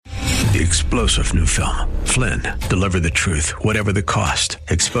The explosive new film, Flynn, deliver the truth, whatever the cost,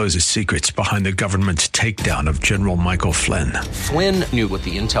 exposes secrets behind the government's takedown of General Michael Flynn. Flynn knew what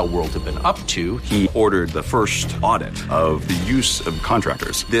the intel world had been up to. He ordered the first audit of the use of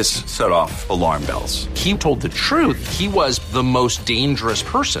contractors. This set off alarm bells. He told the truth. He was the most dangerous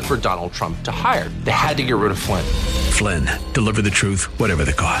person for Donald Trump to hire. They had to get rid of Flynn. Flynn, deliver the truth, whatever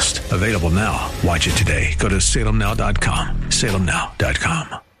the cost. Available now. Watch it today. Go to salemnow.com.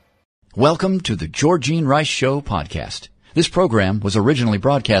 salemnow.com. Welcome to the Georgene Rice Show podcast. This program was originally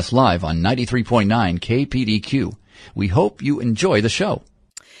broadcast live on 93.9 KPDQ. We hope you enjoy the show.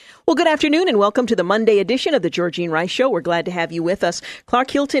 Well, good afternoon and welcome to the Monday edition of the Georgene Rice Show. We're glad to have you with us. Clark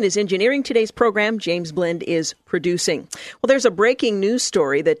Hilton is engineering today's program. James Blend is producing. Well, there's a breaking news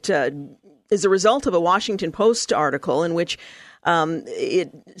story that is a result of a Washington Post article in which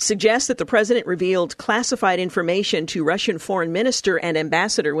it suggests that the president revealed classified information to Russian foreign minister and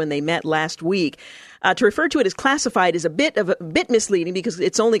ambassador when they met last week. To refer to it as classified is a bit misleading because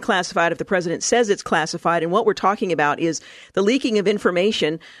it's only classified if the president says it's classified. And what we're talking about is the leaking of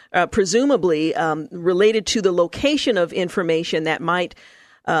information, presumably related to the location of information that might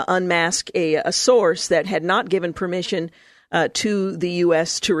unmask a source that had not given permission to the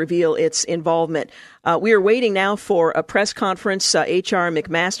U.S. to reveal its involvement. We are waiting now for a press conference. H.R.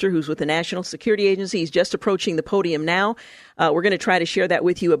 McMaster, who's with the National Security Agency, he's just approaching the podium now. We're going to try to share that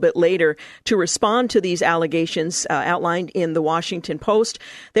with you a bit later to respond to these allegations outlined in the Washington Post.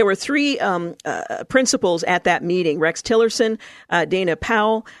 There were three principals at that meeting: Rex Tillerson, Dana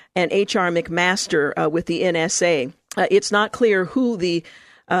Powell, and H.R. McMaster with the NSA. It's not clear who the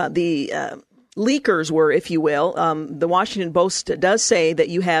leakers were, if you will. The Washington Post does say that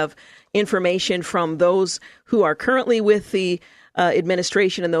you have information from those who are currently with the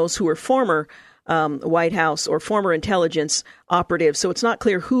administration and those who are former White House or former intelligence operatives. So it's not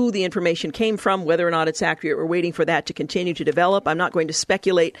clear who the information came from, whether or not it's accurate. We're waiting for that to continue to develop. I'm not going to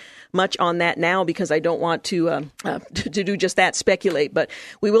speculate much on that now because I don't want to do just that, speculate. But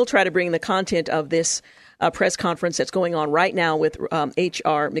we will try to bring the content of this press conference that's going on right now with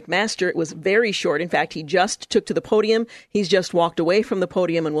H.R. McMaster. It was very short. In fact, he just took to the podium. He's just walked away from the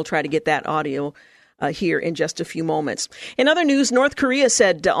podium, and we'll try to get that audio here in just a few moments. In other news, North Korea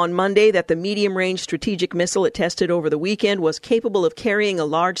said on Monday that the medium-range strategic missile it tested over the weekend was capable of carrying a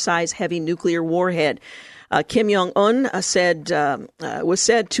large-size heavy nuclear warhead. Kim Jong-un was said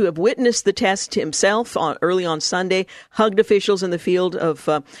to have witnessed the test himself early on Sunday, hugged officials in the field of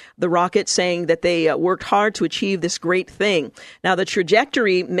the rocket, saying that they worked hard to achieve this great thing. Now, the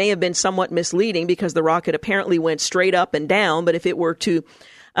trajectory may have been somewhat misleading because the rocket apparently went straight up and down, but if it were to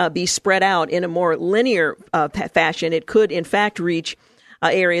be spread out in a more linear fashion, it could, in fact, reach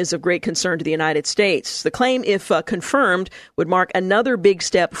areas of great concern to the United States. The claim, if confirmed, would mark another big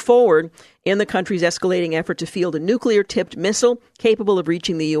step forward in the country's escalating effort to field a nuclear-tipped missile capable of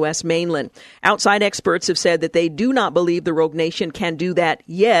reaching the U.S. mainland. Outside experts have said that they do not believe the rogue nation can do that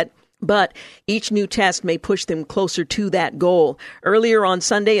yet, but each new test may push them closer to that goal. Earlier on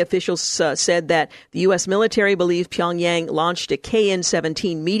Sunday, officials said that the U.S. military believes Pyongyang launched a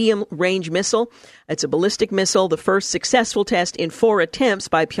KN-17 medium-range missile. It's a ballistic missile, the first successful test in 4 attempts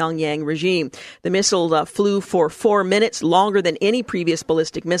by Pyongyang regime. The missile flew for 4 minutes, longer than any previous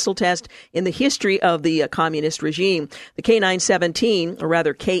ballistic missile test in the history of the communist regime. The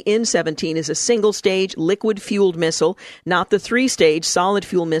KN-17 is a single-stage liquid-fueled missile, not the 3-stage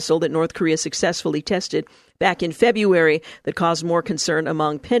solid-fuel missile that North Korea successfully tested back in February that caused more concern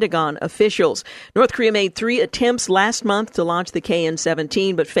among Pentagon officials. North Korea made 3 attempts last month to launch the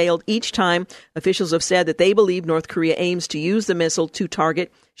KN-17, but failed each time. Officials have said that they believe North Korea aims to use the missile to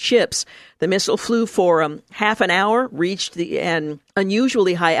target ships. The missile flew for half an hour, reached an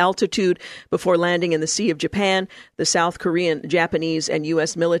unusually high altitude before landing in the Sea of Japan, the South Korean, Japanese, and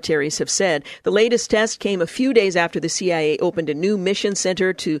U.S. militaries have said. The latest test came a few days after the CIA opened a new mission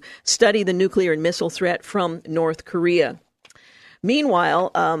center to study the nuclear and missile threat from North Korea. Meanwhile,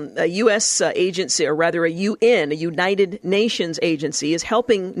 a U.S. agency, or rather a UN, a United Nations agency, is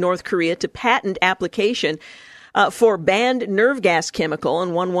helping North Korea to patent application for banned nerve gas chemical,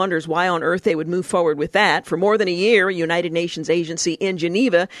 and one wonders why on earth they would move forward with that. For more than a year, a United Nations agency in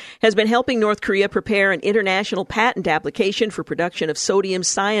Geneva has been helping North Korea prepare an international patent application for production of sodium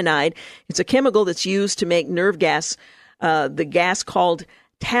cyanide. It's a chemical that's used to make nerve gas, the gas called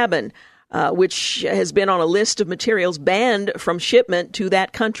tabun, which has been on a list of materials banned from shipment to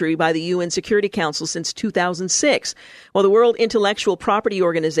that country by the UN Security Council since 2006. Well, the World Intellectual Property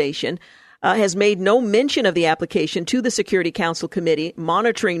Organization has made no mention of the application to the Security Council Committee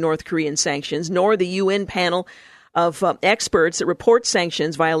monitoring North Korean sanctions, nor the UN panel of experts that report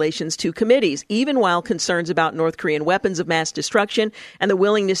sanctions violations to committees, even while concerns about North Korean weapons of mass destruction and the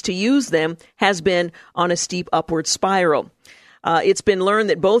willingness to use them has been on a steep upward spiral. It's been learned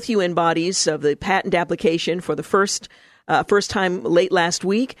that both UN bodies of the patent application for the first time late last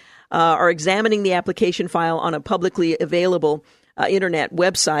week are examining the application file on a publicly available internet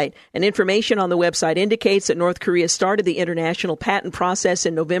website. And information on the website indicates that North Korea started the international patent process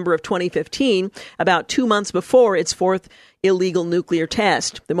in November of 2015, about 2 months before its fourth illegal nuclear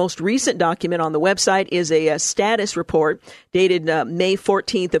test. The most recent document on the website is a status report dated May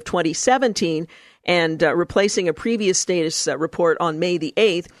 14th of 2017 and replacing a previous status report on May the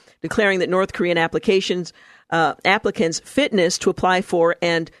 8th, declaring that North Korean applicants' fitness to apply for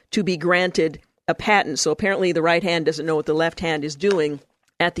and to be granted a patent. So apparently the right hand doesn't know what the left hand is doing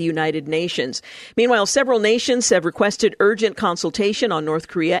at the United Nations. Meanwhile, several nations have requested urgent consultation on North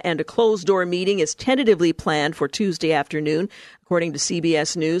Korea, and a closed-door meeting is tentatively planned for Tuesday afternoon, according to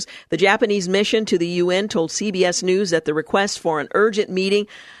CBS News. The Japanese mission to the UN told CBS News that the request for an urgent meeting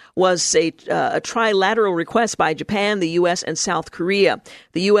was a trilateral request by Japan, the U.S., and South Korea.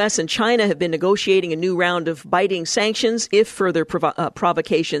 The U.S. and China have been negotiating a new round of biting sanctions if further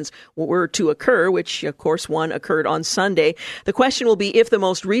provocations were to occur, which, of course, one occurred on Sunday. The question will be if the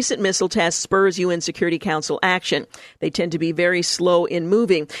most recent missile test spurs UN Security Council action. They tend to be very slow in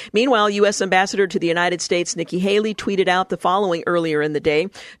moving. Meanwhile, U.S. Ambassador to the United States Nikki Haley tweeted out the following earlier in the day.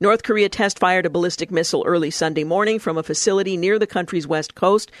 North Korea test-fired a ballistic missile early Sunday morning from a facility near the country's west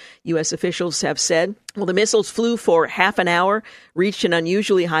coast. U.S. officials have said, well, the missiles flew for half an hour, reached an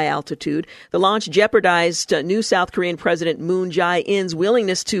unusually high altitude. The launch jeopardized new South Korean President Moon Jae-in's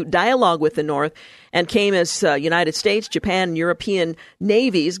willingness to dialogue with the North and came as United States, Japan, and European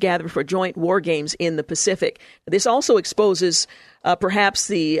navies gathered for joint war games in the Pacific. This also exposes perhaps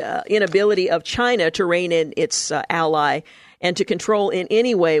the inability of China to rein in its ally and to control in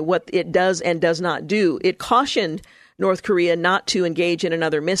any way what it does and does not do. It cautioned North Korea not to engage in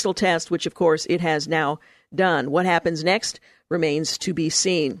another missile test, which, of course, it has now done. What happens next remains to be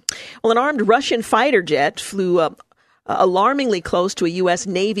seen. Well, an armed Russian fighter jet flew alarmingly close to a U.S.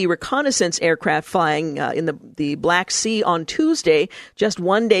 Navy reconnaissance aircraft flying in the Black Sea on Tuesday, just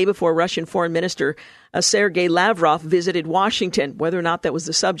one day before Russian Foreign Minister Sergei Lavrov visited Washington. Whether or not that was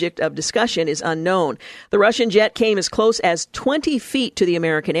the subject of discussion is unknown. The Russian jet came as close as 20 feet to the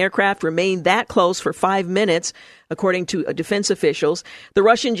American aircraft, remained that close for 5 minutes, according to defense officials. The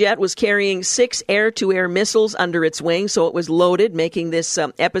Russian jet was carrying 6 air-to-air missiles under its wing, so it was loaded, making this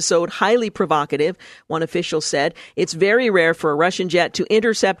episode highly provocative, one official said. It's very rare for a Russian jet to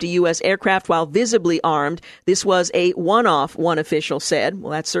intercept a U.S. aircraft while visibly armed. This was a one-off, one official said.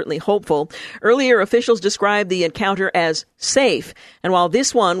 Well, that's certainly hopeful. Earlier, officials described the encounter as safe, and while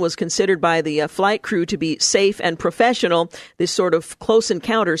this one was considered by the flight crew to be safe and professional, this sort of close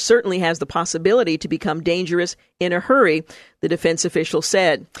encounter certainly has the possibility to become dangerous in a hurry, the defense official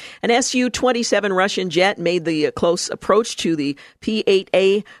said. An Su-27 Russian jet made the close approach to the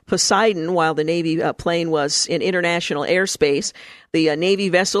P-8A Poseidon while the Navy plane was in international airspace. The Navy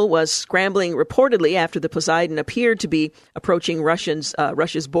vessel was scrambling reportedly after the Poseidon appeared to be approaching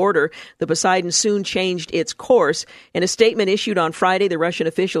Russia's border. The Poseidon soon changed its course. In a statement issued on Friday, the Russian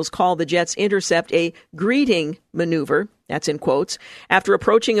officials called the jet's intercept a greeting maneuver. That's in quotes. After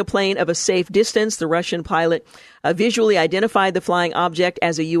approaching a plane of a safe distance, the Russian pilot visually identified the flying object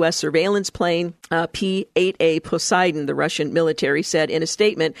as a U.S. surveillance plane, P-8A Poseidon, the Russian military said in a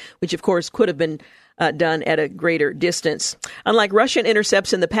statement, which of course could have been done at a greater distance. Unlike Russian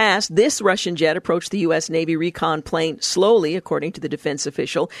intercepts in the past, this Russian jet approached the U.S. Navy recon plane slowly, according to the defense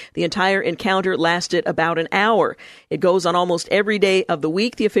official. The entire encounter lasted about an hour. It goes on almost every day of the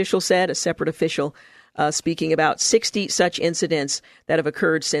week, the official said, a separate official speaking about 60 such incidents that have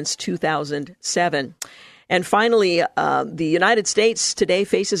occurred since 2007. And finally, the United States today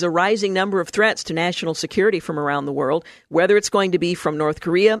faces a rising number of threats to national security from around the world, whether it's going to be from North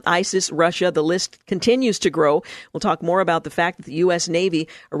Korea, ISIS, Russia. The list continues to grow. We'll talk more about the fact that the U.S. Navy,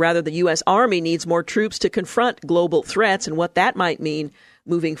 or rather the U.S. Army, needs more troops to confront global threats and what that might mean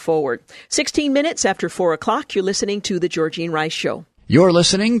moving forward. 16 minutes after 4 o'clock, you're listening to The Georgene Rice Show. You're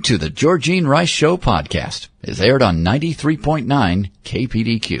listening to the Georgene Rice Show podcast. It's aired on 93.9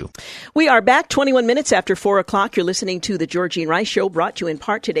 KPDQ. We are back 21 minutes after 4 o'clock. You're listening to the Georgene Rice Show, brought to you in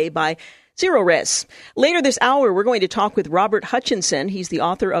part today by Zero res. Later this hour, we're going to talk with Robert Hutchinson. He's the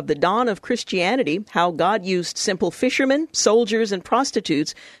author of The Dawn of Christianity, How God Used Simple Fishermen, Soldiers, and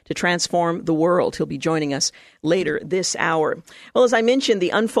Prostitutes to Transform the World. He'll be joining us later this hour. Well, as I mentioned,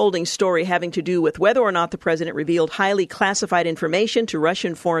 the unfolding story having to do with whether or not the president revealed highly classified information to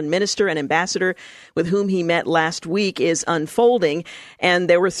Russian foreign minister and ambassador with whom he met last week is unfolding. And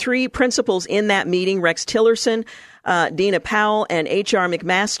there were three principals in that meeting: Rex Tillerson, Dina Powell, and H.R.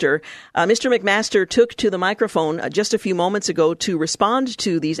 McMaster. Mr. McMaster took to the microphone just a few moments ago to respond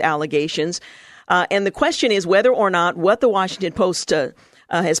to these allegations. And the question is whether or not what the Washington Post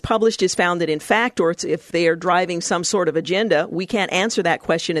has published is founded in fact, or if they are driving some sort of agenda. We can't answer that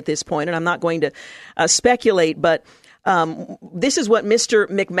question at this point, and I'm not going to speculate, but this is what Mr.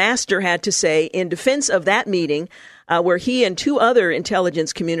 McMaster had to say in defense of that meeting, where he and two other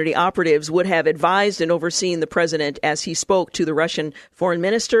intelligence community operatives would have advised and overseen the president as he spoke to the Russian foreign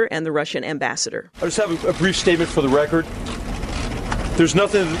minister and the Russian ambassador. I just have a brief statement for the record. There's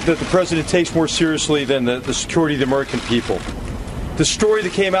nothing that the president takes more seriously than the security of the American people. The story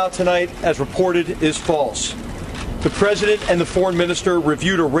that came out tonight, as reported, is false. The president and the foreign minister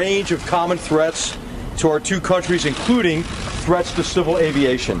reviewed a range of common threats to our two countries, including threats to civil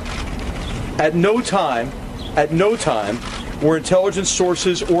aviation. At no time were intelligence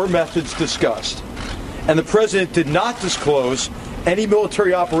sources or methods discussed. And the president did not disclose any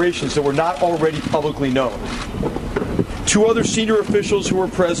military operations that were not already publicly known. Two other senior officials who were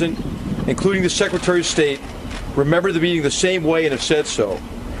present, including the Secretary of State, remember the meeting the same way and have said so.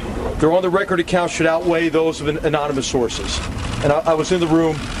 Their on-the-record accounts should outweigh those of anonymous sources. And I was in the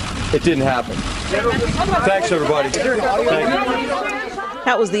room. It didn't happen. Thanks, everybody. Thank you.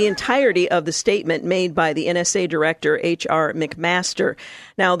 That was the entirety of the statement made by the NSA Director, H.R. McMaster.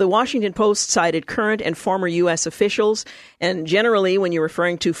 Now, the Washington Post cited current and former U.S. officials, and generally, when you're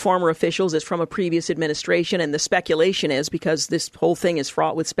referring to former officials, it's from a previous administration, and the speculation is, because this whole thing is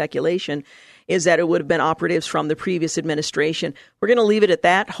fraught with speculation, is that it would have been operatives from the previous administration. We're going to leave it at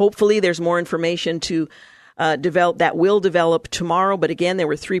that. Hopefully, there's more information to develop that will develop tomorrow. But again, there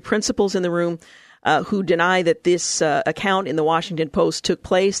were three principals in the room who deny that this account in the Washington Post took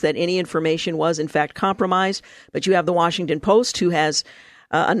place, that any information was in fact compromised. But you have the Washington Post, who has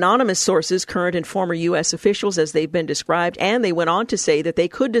anonymous sources, current and former U.S. officials, as they've been described, and they went on to say that they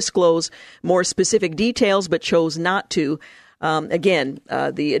could disclose more specific details, but chose not to. Again,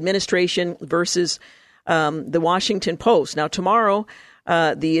 the administration versus the Washington Post. Now, tomorrow,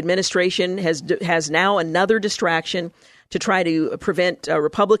 the administration has now another distraction to try to prevent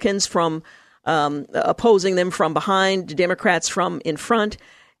Republicans from opposing them from behind, Democrats from in front,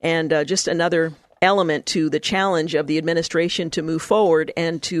 and just another element to the challenge of the administration to move forward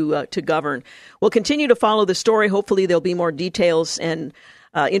and to govern. We'll continue to follow the story. Hopefully there'll be more details and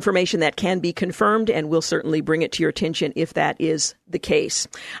information that can be confirmed, and we'll certainly bring it to your attention if that is the case.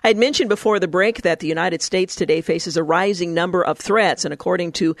 I had mentioned before the break that the United States today faces a rising number of threats, and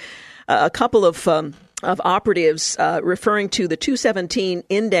according to a couple of operatives referring to the 217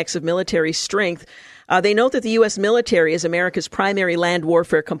 Index of Military Strength, they note that the U.S. military is America's primary land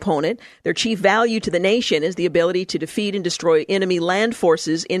warfare component. Their chief value to the nation is the ability to defeat and destroy enemy land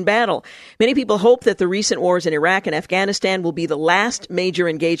forces in battle. Many people hope that the recent wars in Iraq and Afghanistan will be the last major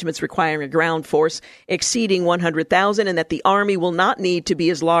engagements requiring a ground force exceeding 100,000, and that the Army will not need to be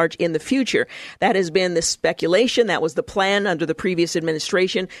as large in the future. That has been the speculation. That was the plan under the previous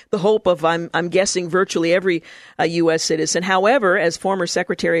administration, the hope of, I'm guessing, virtually every U.S. citizen. However, as former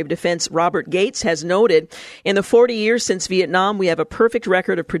Secretary of Defense Robert Gates has noted, in the 40 years since Vietnam, we have a perfect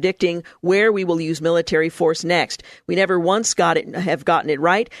record of predicting where we will use military force next. We never once have gotten it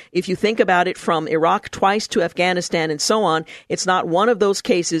right. If you think about it, from Iraq twice to Afghanistan and so on, it's not one of those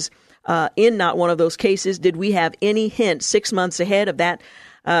cases. In not one of those cases did we have any hint 6 months ahead of that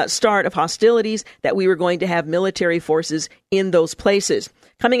start of hostilities that we were going to have military forces in those places.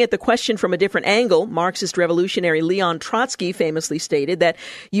 Coming at the question from a different angle, Marxist revolutionary Leon Trotsky famously stated that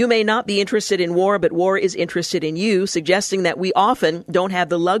you may not be interested in war, but war is interested in you, suggesting that we often don't have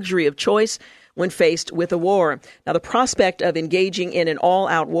the luxury of choice when faced with a war. Now, the prospect of engaging in an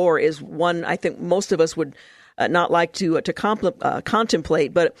all-out war is one I think most of us would not like to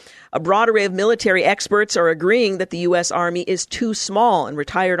contemplate, but a broad array of military experts are agreeing that the U.S. Army is too small, and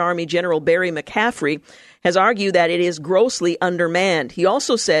retired Army General Barry McCaffrey has argued that it is grossly undermanned. He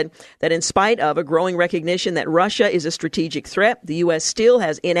also said that in spite of a growing recognition that Russia is a strategic threat, the U.S. still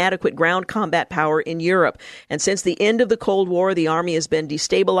has inadequate ground combat power in Europe. And since the end of the Cold War, the Army has been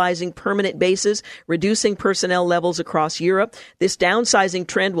destabilizing permanent bases, reducing personnel levels across Europe. This downsizing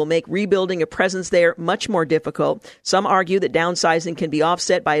trend will make rebuilding a presence there much more difficult. Some argue that downsizing can be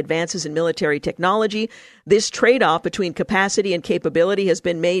offset by advances in military technology. This trade-off between capacity and capability has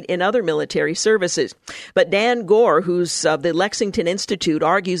been made in other military services. But Dan Gore, who's of the Lexington Institute,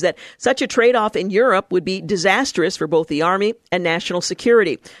 argues that such a trade-off in Europe would be disastrous for both the Army and national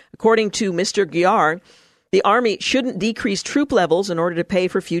security. According to Mr. Gore, the Army shouldn't decrease troop levels in order to pay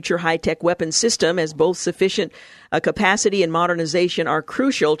for future high-tech weapons system, as both sufficient capacity and modernization are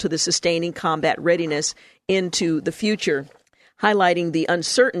crucial to the sustaining combat readiness into the future, highlighting the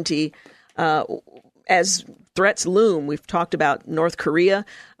uncertainty as threats loom. We've talked about North Korea,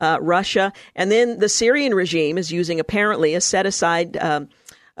 Russia, and then the Syrian regime is using apparently a set-aside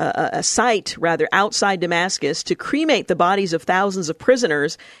a site outside Damascus to cremate the bodies of thousands of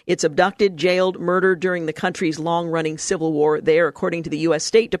prisoners it's abducted, jailed, murdered during the country's long-running civil war there, according to the U.S.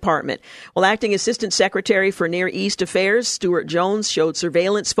 State Department. Well, Acting Assistant Secretary for Near East Affairs Stuart Jones showed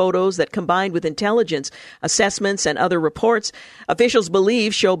surveillance photos that, combined with intelligence assessments and other reports, officials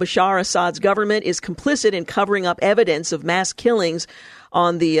believe show Bashar Assad's government is complicit in covering up evidence of mass killings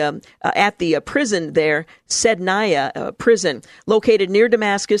on the at the prison there, Sednaya prison. Located near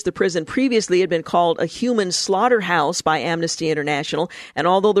Damascus, the prison previously had been called a human slaughterhouse by Amnesty International, and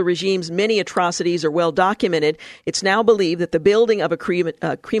although the regime's many atrocities are well documented, it's now believed that the building of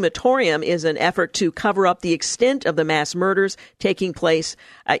a crematorium is an effort to cover up the extent of the mass murders taking place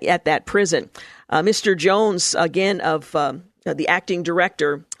at that prison. Mr. Jones, again, of the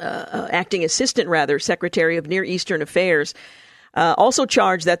acting assistant, Secretary of Near Eastern Affairs, also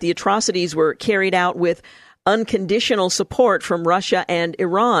charged that the atrocities were carried out with unconditional support from Russia and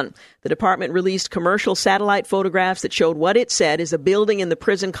Iran. The department released commercial satellite photographs that showed what it said is a building in the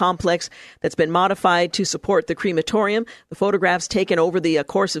prison complex that's been modified to support the crematorium. The photographs, taken over the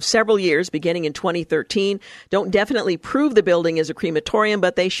course of several years, beginning in 2013, don't definitely prove the building is a crematorium,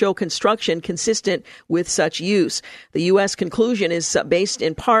 but they show construction consistent with such use. The U.S. conclusion is based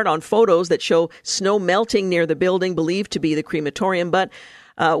in part on photos that show snow melting near the building believed to be the crematorium, but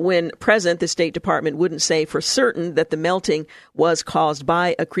when present, the State Department wouldn't say for certain that the melting was caused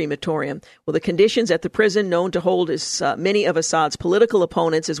by a crematorium. Well, the conditions at the prison, known to hold as many of Assad's political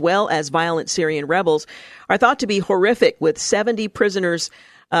opponents as well as violent Syrian rebels, are thought to be horrific, with 70 prisoners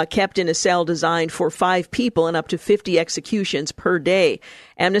kept in a cell designed for 5 people and up to 50 executions per day.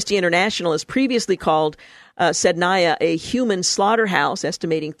 Amnesty International has previously called Sednaya a human slaughterhouse,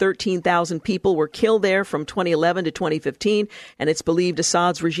 estimating 13,000 people were killed there from 2011 to 2015, and it's believed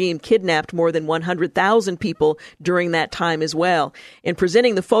Assad's regime kidnapped more than 100,000 people during that time as well. In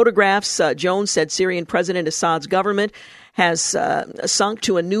presenting the photographs, Jones said Syrian President Assad's government has sunk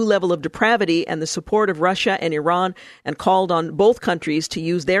to a new level of depravity and the support of Russia and Iran, and called on both countries to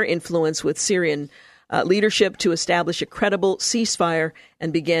use their influence with Syrian leadership to establish a credible ceasefire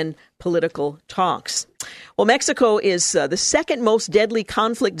and begin political talks. Well, Mexico is the second most deadly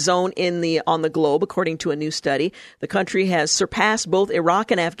conflict zone on the globe, according to a new study. The country has surpassed both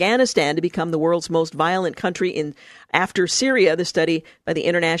Iraq and Afghanistan to become the world's most violent country after Syria, the study by the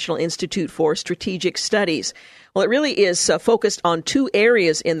International Institute for Strategic Studies. Well, it really is focused on 2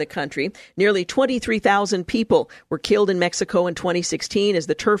 areas in the country. Nearly 23,000 people were killed in Mexico in 2016 as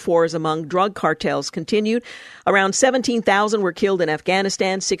the turf wars among drug cartels continued. Around 17,000 were killed in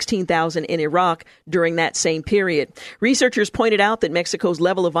Afghanistan, 16,000 in Iraq during that same period. Researchers pointed out that Mexico's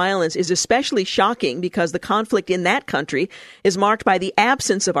level of violence is especially shocking because the conflict in that country is marked by the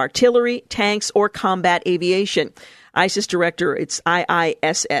absence of artillery, tanks, or combat aviation. ISIS director, it's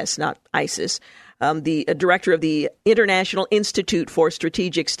IISS, not ISIS, the director of the International Institute for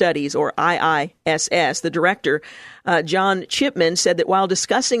Strategic Studies, or IISS, the director, John Chipman, said that while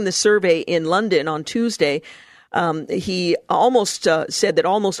discussing the survey in London on Tuesday, he almost said that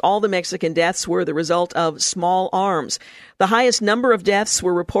almost all the Mexican deaths were the result of small arms. The highest number of deaths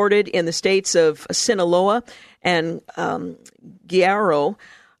were reported in the states of Sinaloa and Guerrero,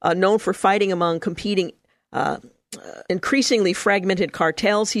 known for fighting among competing increasingly fragmented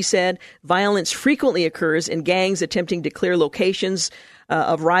cartels, he said. Violence frequently occurs in gangs attempting to clear locations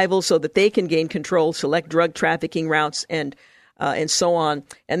of rivals so that they can gain control, select drug trafficking routes, and so on.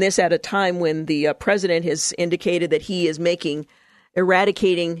 And this at a time when the president has indicated that he is making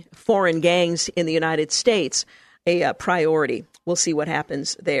eradicating foreign gangs in the United States a priority. We'll see what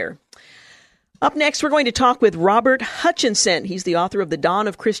happens there. Up next, we're going to talk with Robert Hutchinson. He's the author of The Dawn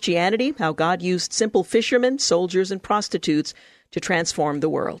of Christianity, How God Used Simple Fishermen, Soldiers, and Prostitutes to Transform the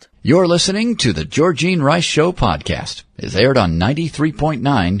World. You're listening to the Georgene Rice Show podcast. It's aired on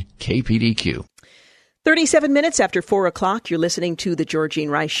 93.9 KPDQ. 37 minutes after 4 o'clock, you're listening to The Georgene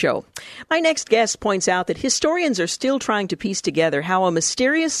Rice Show. My next guest points out that historians are still trying to piece together how a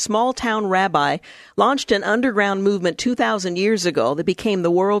mysterious small-town rabbi launched an underground movement 2,000 years ago that became the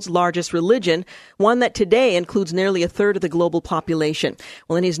world's largest religion, one that today includes nearly a third of the global population.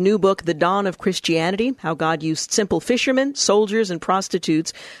 Well, in his new book, The Dawn of Christianity, How God Used Simple Fishermen, Soldiers, and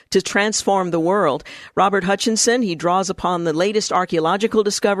Prostitutes to Transform the World, Robert Hutchinson, he draws upon the latest archaeological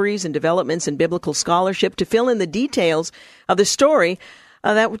discoveries and developments in biblical scholarship to fill in the details of the story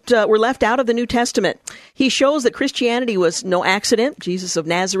that were left out of the New Testament. He shows that Christianity was no accident. Jesus of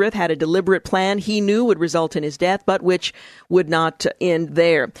Nazareth had a deliberate plan he knew would result in his death, but which would not end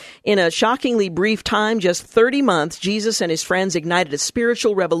there. In a shockingly brief time, just 30 months, Jesus and his friends ignited a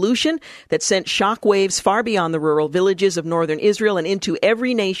spiritual revolution that sent shockwaves far beyond the rural villages of northern Israel and into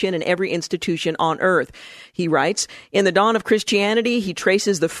every nation and every institution on earth. He writes, in The Dawn of Christianity, he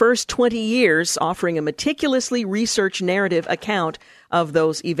traces the first 20 years, offering a meticulously researched narrative account of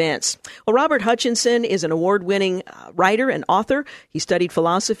those events. Well, Robert Hutchinson is an award-winning writer and author. He studied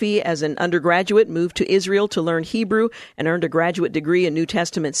philosophy as an undergraduate, moved to Israel to learn Hebrew, and earned a graduate degree in New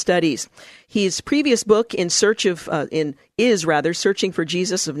Testament studies. His previous book, Searching for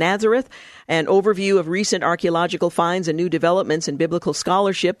Jesus of Nazareth, an overview of recent archaeological finds and new developments in biblical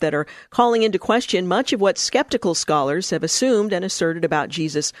scholarship that are calling into question much of what skeptical scholars have assumed and asserted about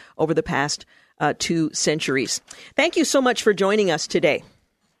Jesus over the past 2 centuries. Thank you so much for joining us today.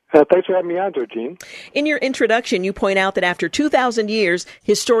 Thanks for having me on, Georgene. In your introduction, you point out that after 2,000 years,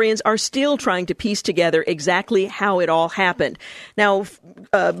 historians are still trying to piece together exactly how it all happened. Now,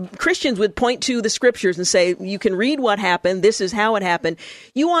 Christians would point to the scriptures and say, you can read what happened, this is how it happened.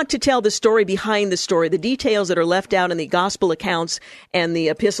 You want to tell the story behind the story, the details that are left out in the gospel accounts and the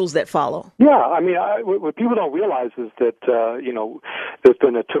epistles that follow. Yeah, I mean, what people don't realize is that, there's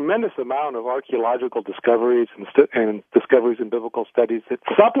been a tremendous amount of archaeological discoveries and discoveries in biblical studies that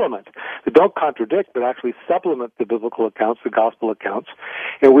that don't contradict, but actually supplement the biblical accounts, the gospel accounts.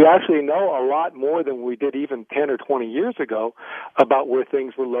 And we actually know a lot more than we did even 10 or 20 years ago about where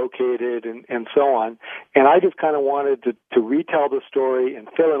things were located and so on. And I just kind of wanted to retell the story and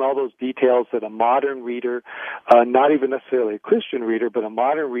fill in all those details that a modern reader, not even necessarily a Christian reader, but a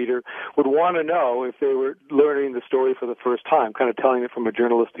modern reader would want to know if they were learning the story for the first time, kind of telling it from a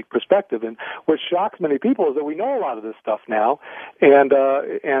journalistic perspective. And what shocks many people is that we know a lot of this stuff now,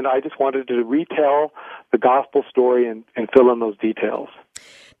 and I just wanted to retell the gospel story and fill in those details.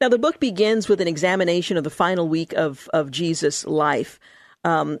 Now, the book begins with an examination of the final week of Jesus' life.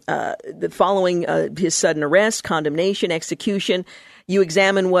 Following his sudden arrest, condemnation, execution, you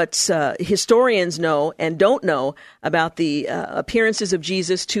examine what historians know and don't know about the appearances of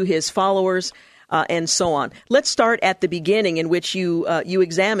Jesus to his followers and so on. Let's start at the beginning, in which you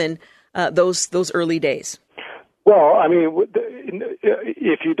examine those early days. Well, I mean,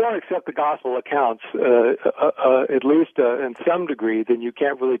 if you don't accept the gospel accounts, at least in some degree, then you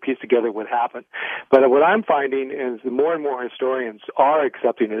can't really piece together what happened. But what I'm finding is more and more historians are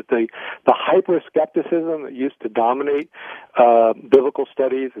accepting it. The hyper-skepticism that used to dominate biblical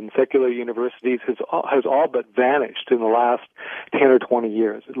studies in secular universities has all but vanished in the last 10 or 20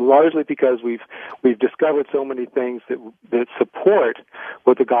 years, largely because we've discovered so many things that support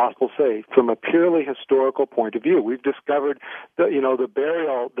what the Gospels say from a purely historical point of view. We've discovered the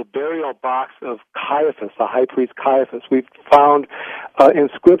burial box of Caiaphas, the high priest Caiaphas. We've found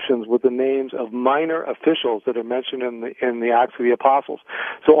inscriptions with the names of minor officials that are mentioned in the Acts of the Apostles.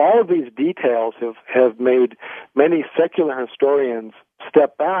 So all of these details have made many secular historians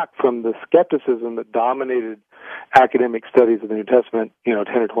step back from the skepticism that dominated academic studies of the New Testament, 10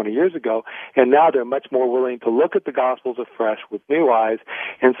 or 20 years ago, and now they're much more willing to look at the Gospels afresh with new eyes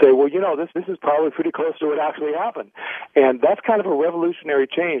and say, well, this is probably pretty close to what actually happened. And that's kind of a revolutionary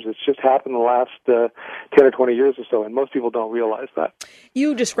change that's just happened in the last 10 or 20 years or so, and most people don't realize that.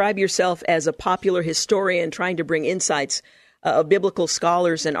 You describe yourself as a popular historian trying to bring insights of biblical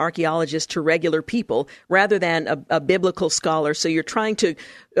scholars and archaeologists to regular people rather than a biblical scholar. So you're trying to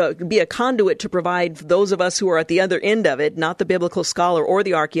be a conduit to provide those of us who are at the other end of it, not the biblical scholar or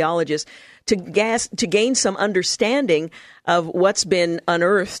the archaeologist, to gain some understanding of what's been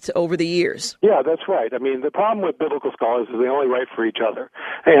unearthed over the years. Yeah, that's right. I mean, the problem with biblical scholars is they only write for each other.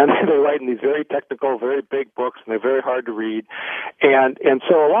 And they write in these very technical, very big books, and they're very hard to read. And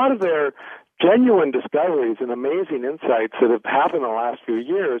so a lot of their genuine discoveries and amazing insights that have happened in the last few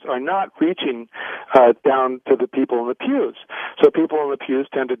years are not reaching down to the people in the pews. So people in the pews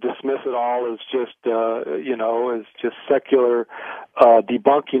tend to dismiss it all as just, as just secular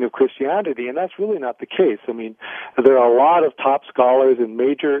debunking of Christianity, and that's really not the case. I mean, there are a lot of top scholars in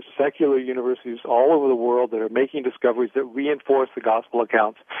major secular universities all over the world that are making discoveries that reinforce the gospel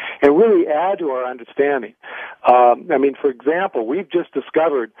accounts and really add to our understanding. For example, we've just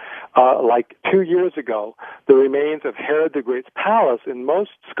discovered, 2 years ago, the remains of Herod the Great's palace, and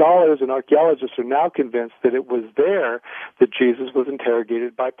most scholars and archaeologists are now convinced that it was there that Jesus was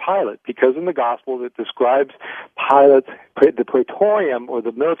interrogated by Pilate, because in the gospel it describes Pilate's, the Praetorium, or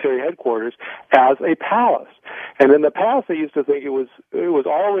the military headquarters, as a palace. And in the past, they used to think it was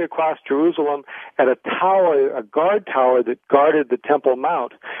all the way across Jerusalem at a tower, a guard tower that guarded the Temple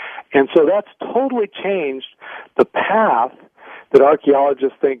Mount. And so that's totally changed the path that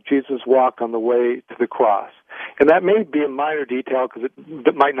archaeologists think Jesus walked on the way to the cross. And that may be a minor detail because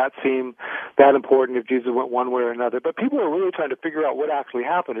it might not seem that important if Jesus went one way or another. But people are really trying to figure out what actually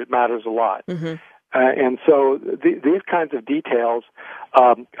happened. It matters a lot. Mm-hmm. And so these kinds of details,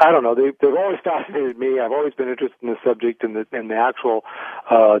 I don't know, they've always fascinated me. I've always been interested in the subject and the actual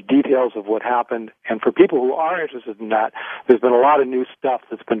details of what happened. And for people who are interested in that, there's been a lot of new stuff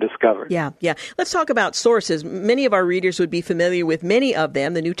that's been discovered. Yeah. Let's talk about sources. Many of our readers would be familiar with many of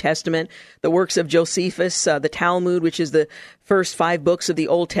them: the New Testament, the works of Josephus, the Talmud, which is the first 5 books of the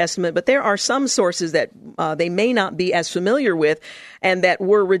Old Testament. But there are some sources that they may not be as familiar with and that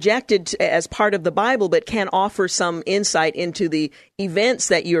were rejected as part of the Bible, but can offer some insight into the events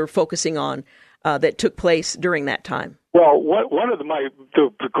that you're focusing on that took place during that time. Well, one of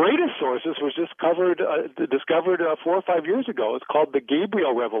the greatest sources was discovered 4 or 5 years ago. It's called the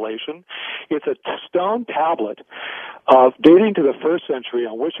Gabriel Revelation. It's a stone tablet dating to the 1st century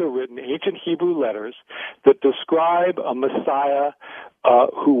on which are written ancient Hebrew letters that describe a Messiah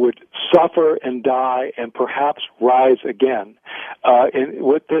who would suffer and die and perhaps rise again. And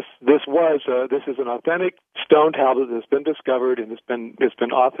what this is an authentic stone tablet that's been discovered, and it's been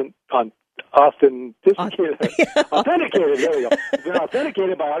authenticated. There we go. It's been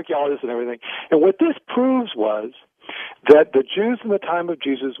authenticated by archaeologists and everything. And what this proves was that the Jews in the time of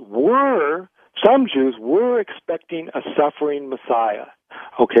Jesus some Jews were expecting a suffering Messiah.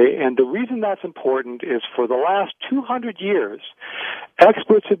 Okay, and the reason that's important is for the last 200 years,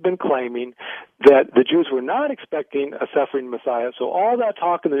 experts have been claiming that the Jews were not expecting a suffering Messiah. So all that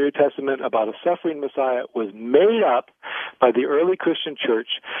talk in the New Testament about a suffering Messiah was made up by the early Christian church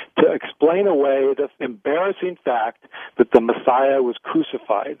to explain away the embarrassing fact that the Messiah was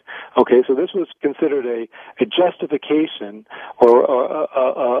crucified. Okay, so this was considered a justification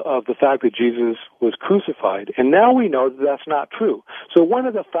of the fact that Jesus was crucified. And now we know that that's not true. So one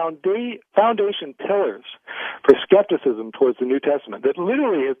of the foundation pillars for skepticism towards the New Testament, that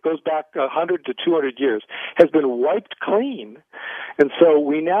literally goes back 100 to 200 years, has been wiped clean. And so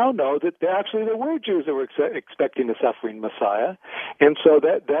we now know that there were Jews that were expecting a suffering Messiah. And so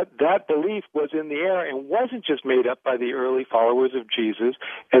that belief was in the air and wasn't just made up by the early followers of Jesus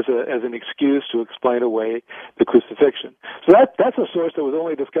as an excuse to explain away the crucifixion. So that's a source that was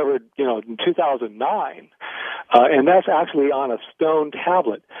only discovered, in 2009. And that's actually on a stone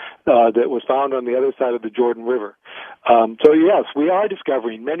tablet that was found on the other side of the Jordan River. So yes, we are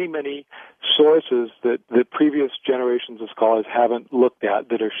discovering many, many sources that previous generations of scholars haven't looked at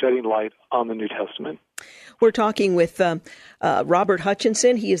that are shedding light on the New Testament. We're talking with Robert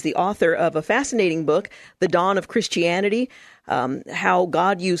Hutchinson. He is the author of a fascinating book, The Dawn of Christianity, How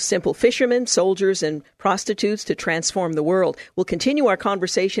God Used Simple Fishermen, Soldiers, and Prostitutes to Transform the World. We'll continue our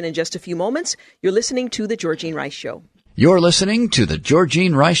conversation in just a few moments. You're listening to The Georgene Rice Show. You're listening to The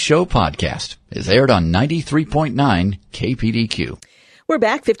Georgene Rice Show podcast. It's aired on 93.9 KPDQ. We're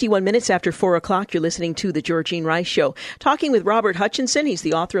back 51 minutes after 4 o'clock. You're listening to The Georgene Rice Show. Talking with Robert Hutchinson. He's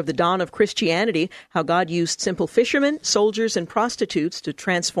the author of The Dawn of Christianity, How God Used Simple Fishermen, Soldiers, and Prostitutes to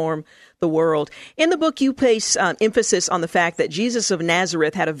Transform the World. In the book, you place emphasis on the fact that Jesus of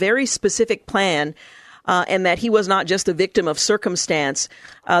Nazareth had a very specific plan, and that he was not just a victim of circumstance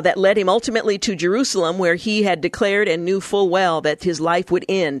that led him ultimately to Jerusalem, where he had declared and knew full well that his life would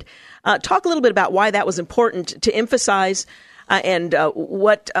end. Talk a little bit about why that was important to emphasize and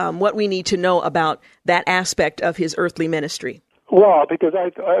what we need to know about that aspect of his earthly ministry. Well, because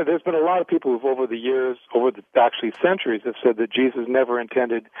there's been a lot of people who've over the years, actually centuries, have said that Jesus never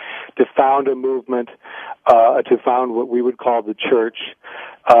intended to found a movement, to found what we would call the church,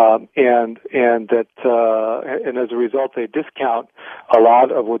 and as a result, they discount a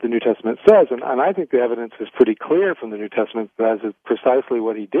lot of what the New Testament says. And I think the evidence is pretty clear from the New Testament that that is precisely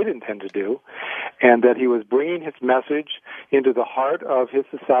what he did intend to do, and that he was bringing his message into the heart of his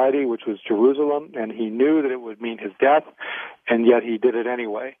society, which was Jerusalem, and he knew that it would mean his death, and yet he did it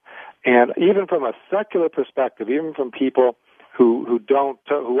anyway. And even from a secular perspective, even from people who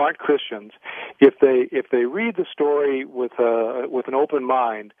aren't Christians, if they read the story with an open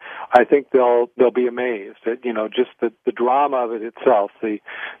mind, I think they'll be amazed at just the drama of it itself, the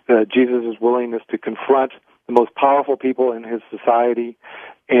Jesus' willingness to confront the most powerful people in his society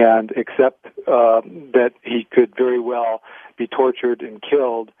and accept that he could very well be tortured and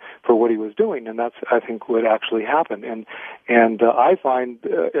killed for what he was doing, and that's, I think, what actually happened. And I find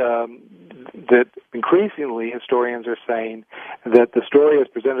that increasingly historians are saying that the story as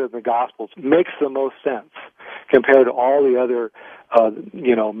presented in the Gospels makes the most sense compared to all the other,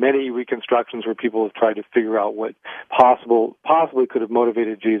 many reconstructions where people have tried to figure out what possibly could have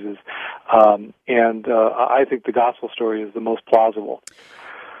motivated Jesus. I think the Gospel story is the most plausible.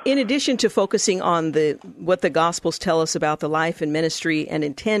 In addition to focusing on what the Gospels tell us about the life and ministry and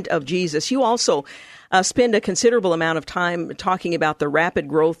intent of Jesus, you also spend a considerable amount of time talking about the rapid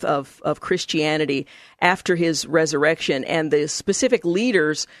growth of Christianity after his resurrection and the specific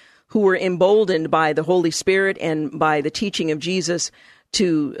leaders who were emboldened by the Holy Spirit and by the teaching of Jesus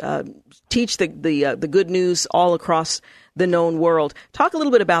to teach the good news all across the known world. Talk a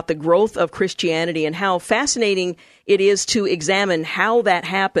little bit about the growth of Christianity and how fascinating it is to examine how that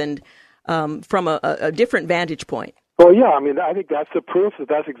happened from a different vantage point. Well, yeah, I think that's the proof that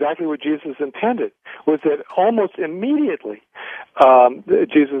that's exactly what Jesus intended, was that almost immediately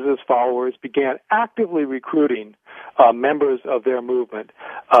Jesus' followers began actively recruiting members of their movement.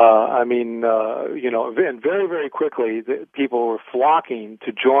 And very, very quickly, people were flocking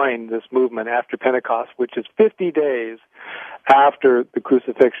to join this movement after Pentecost, which is 50 days after the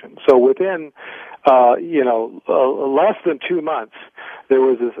crucifixion. So within, less than 2 months, there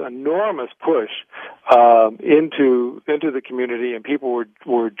was this enormous push into the community, and people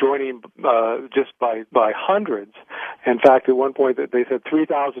were joining just by hundreds. In fact, at one point, they said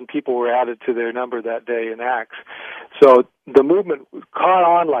 3,000 people were added to their number that day in Acts. So the movement caught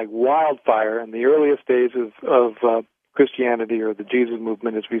on like wildfire in the earliest days of Christianity, or the Jesus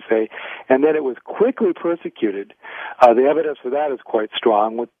movement, as we say, and then it was quickly persecuted. The evidence for that is quite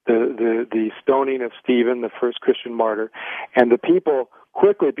strong, with the stoning of Stephen, the first Christian martyr, and the people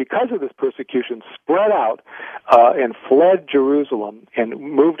quickly, because of this persecution, spread out and fled Jerusalem and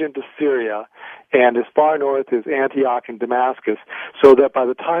moved into Syria and as far north as Antioch and Damascus, so that by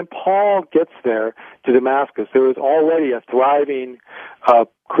the time Paul gets there to Damascus, there is already a thriving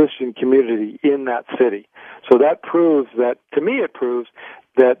Christian community in that city. So that proves that, to me, it proves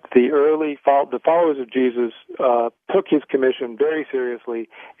that the followers of Jesus took his commission very seriously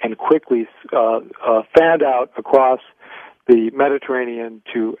and quickly fanned out across the Mediterranean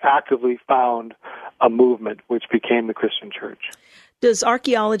to actively found a movement which became the Christian church. Does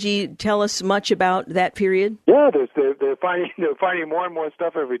archaeology tell us much about that period? Yeah, they're finding more and more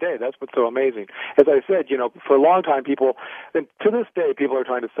stuff every day. That's what's so amazing. As I said, for a long time, and to this day, people are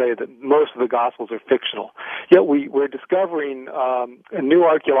trying to say that most of the Gospels are fictional. Yet we're discovering new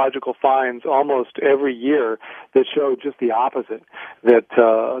archaeological finds almost every year that show just the opposite. That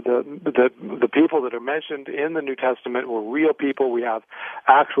the people that are mentioned in the New Testament were real people. We have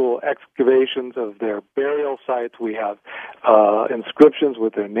actual excavations of their burial sites. We have inscriptions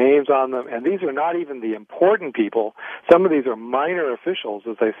with their names on them, and these are not even the important people. Some of these are minor officials,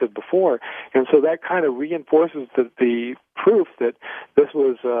 as I said before, and so that kind of reinforces the proof that this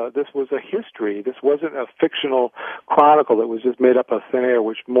was a history. This wasn't a fictional chronicle that was just made up of thin air,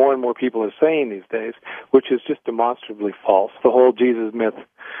 which more and more people are saying these days, which is just demonstrably false. The whole Jesus myth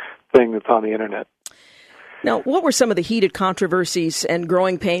thing that's on the internet. Now, what were some of the heated controversies and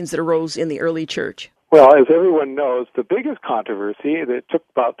growing pains that arose in the early church? Well, as everyone knows, the biggest controversy that took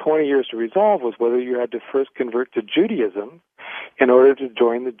about 20 years to resolve was whether you had to first convert to Judaism in order to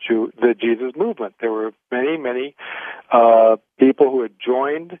join the Jesus movement. There were many people who had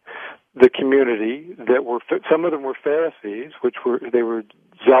joined the community that were, some of them were Pharisees, they were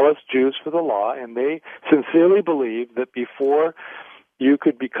zealous Jews for the law, and they sincerely believed that before you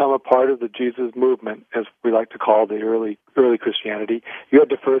could become a part of the Jesus movement, as we like to call the early Christianity, you had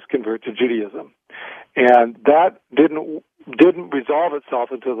to first convert to Judaism. And that didn't resolve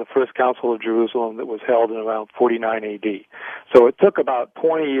itself until the First Council of Jerusalem that was held in around 49 AD. So it took about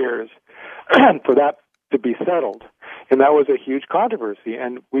 20 years for that to be settled. And that was a huge controversy.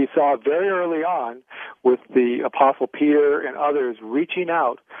 And we saw very early on with the Apostle Peter and others reaching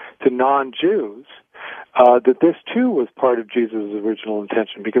out to non-Jews that this too was part of Jesus' original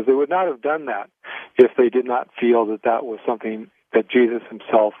intention, because they would not have done that if they did not feel that that was something that Jesus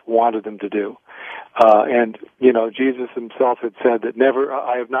himself wanted them to do. And, you know, Jesus himself had said that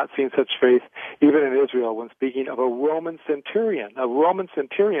I have not seen such faith even in Israel, when speaking of a Roman centurion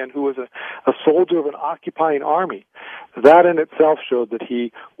who was a soldier of an occupying army. That in itself showed that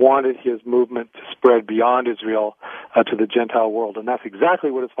he wanted his movement to spread beyond Israel to the Gentile world. And that's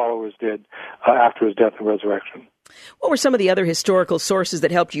exactly what his followers did after his death and resurrection. What were some of the other historical sources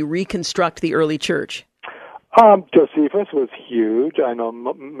that helped you reconstruct the early church? Josephus was huge. I know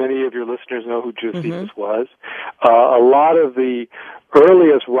many of your listeners know who Josephus was. A lot of the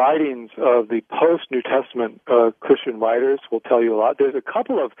earliest writings of the post-New Testament Christian writers will tell you a lot. There's a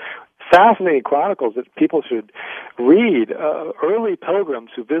couple of fascinating chronicles that people should read. Early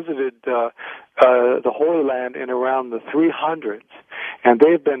pilgrims who visited the Holy Land in around the 300s, and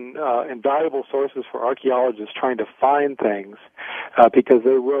they've been invaluable sources for archaeologists trying to find things because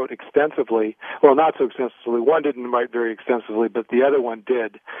they wrote extensively. Well, not so extensively. One didn't write very extensively, but the other one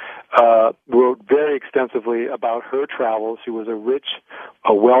did. Wrote very extensively about her travels. She was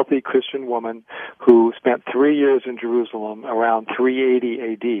a wealthy Christian woman who spent 3 years in Jerusalem around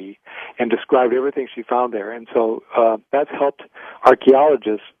 380 A.D. and described everything she found there. And so that's helped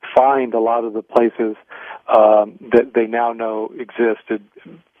archaeologists find a lot of the places that they now know existed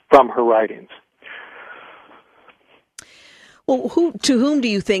from her writings. Well, to whom do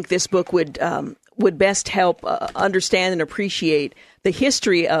you think this book would best help understand and appreciate the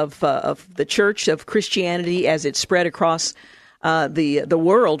history of the Church, of Christianity, as it spread across the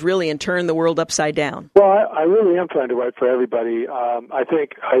world, really, and turned the world upside down? Well, I really am trying to write for everybody. I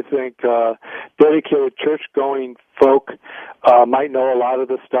think dedicated church-going folk might know a lot of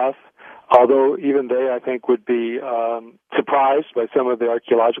the stuff, although even they, I think, would be surprised by some of the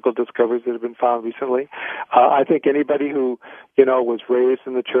archaeological discoveries that have been found recently. I think anybody who, was raised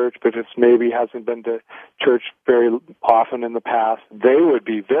in the church but just maybe hasn't been to church very often in the past, they would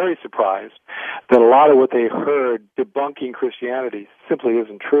be very surprised that a lot of what they heard debunking Christianity simply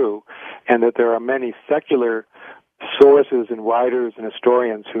isn't true, and that there are many secular sources and writers and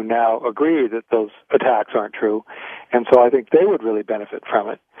historians who now agree that those attacks aren't true. And so I think they would really benefit from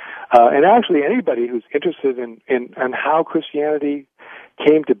it. And actually anybody who's interested in how Christianity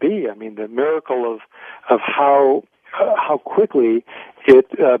came to be. I mean, the miracle of how quickly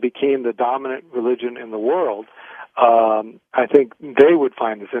it became the dominant religion in the world, I think they would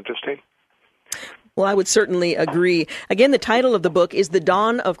find this interesting. Well, I would certainly agree. Again, the title of the book is The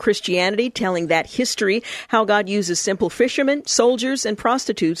Dawn of Christianity, telling that history, how God uses simple fishermen, soldiers, and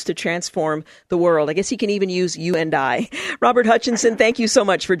prostitutes to transform the world. I guess he can even use you and I. Robert Hutchinson, thank you so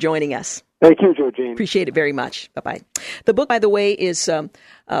much for joining us. Thank you, Georgene. Appreciate it very much. Bye-bye. The book, by the way, is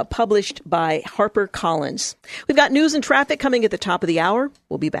published by HarperCollins. We've got news and traffic coming at the top of the hour.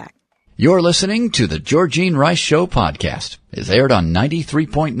 We'll be back. You're listening to the Georgene Rice Show podcast. It's aired on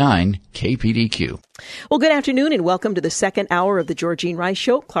 93.9 KPDQ. Well, good afternoon and welcome to the second hour of the Georgene Rice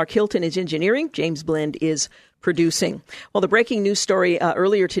Show. Clark Hilton is engineering. James Blend is producing. Well, the breaking news story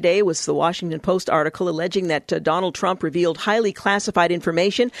earlier today was the Washington Post article alleging that Donald Trump revealed highly classified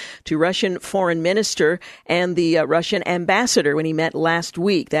information to Russian foreign minister and the Russian ambassador when he met last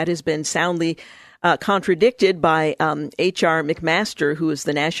week. That has been soundly contradicted by H.R. McMaster, who is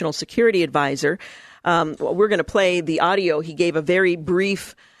the national security advisor. We're going to play the audio. He gave a very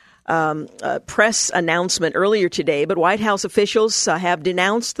brief press announcement earlier today, but White House officials have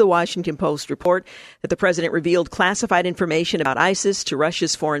denounced the Washington Post report that the president revealed classified information about ISIS to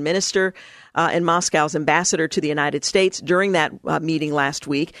Russia's foreign minister and Moscow's ambassador to the United States during that meeting last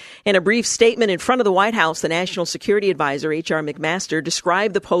week. In a brief statement in front of the White House, the national security advisor, H.R. McMaster,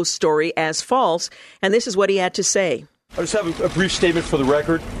 described the Post story as false, and this is what he had to say. I just have a brief statement for the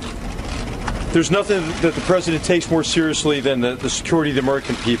record. There's nothing that the president takes more seriously than the security of the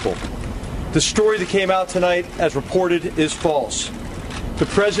American people. The story that came out tonight, as reported, is false. The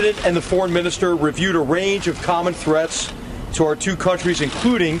president and the foreign minister reviewed a range of common threats to our two countries,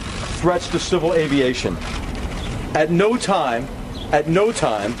 including threats to civil aviation. At no time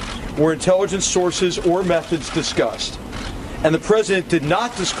were intelligence sources or methods discussed. And the president did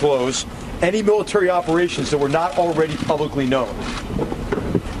not disclose any military operations that were not already publicly known.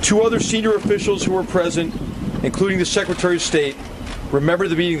 Two other senior officials who were present, including the Secretary of State, remember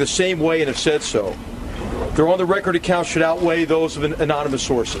the meeting the same way and have said so. Their on-the-record accounts should outweigh those of anonymous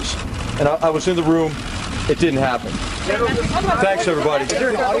sources. And I was in the room. It didn't happen. Thanks, everybody.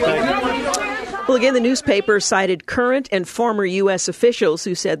 Thank you. Well, again, the newspaper cited current and former U.S. officials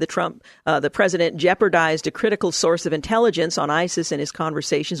who said the president jeopardized a critical source of intelligence on ISIS in his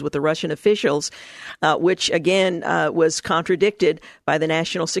conversations with the Russian officials, which, again, was contradicted by the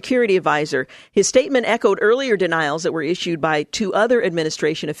National Security Advisor. His statement echoed earlier denials that were issued by two other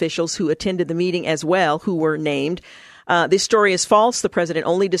administration officials who attended the meeting as well, who were named. This story is false. The president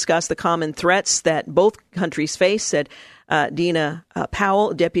only discussed the common threats that both countries face, said Dina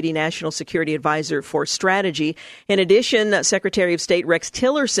Powell, Deputy National Security Advisor for Strategy. In addition, Secretary of State Rex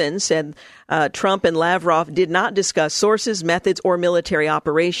Tillerson said Trump and Lavrov did not discuss sources, methods, or military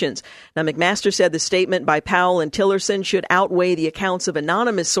operations. Now, McMaster said the statement by Powell and Tillerson should outweigh the accounts of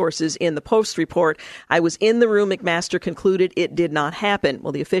anonymous sources in the Post report. I was in the room, McMaster concluded. It did not happen.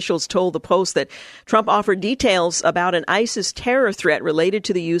 Well, the officials told the Post that Trump offered details about an ISIS terror threat related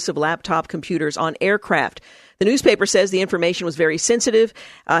to the use of laptop computers on aircraft. The newspaper says the information was very sensitive,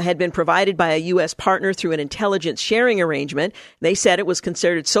 had been provided by a U.S. partner through an intelligence sharing arrangement. They said it was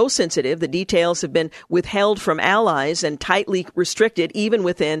considered so sensitive the details have been withheld from allies and tightly restricted even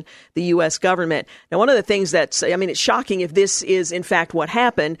within the U.S. government. Now, one of the things it's shocking if this is in fact what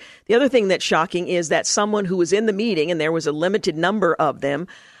happened. The other thing that's shocking is that someone who was in the meeting, and there was a limited number of them,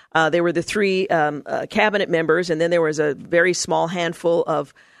 there were the three cabinet members, and then there was a very small handful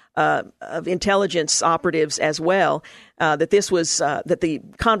of intelligence operatives as well, that the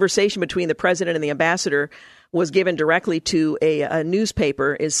conversation between the president and the ambassador was given directly to a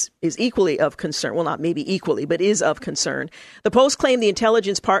newspaper is equally of concern. Well, not maybe equally, but is of concern. The Post claimed the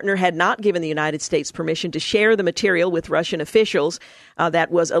intelligence partner had not given the United States permission to share the material with Russian officials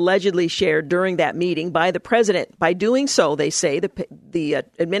that was allegedly shared during that meeting by the president. By doing so, they say, the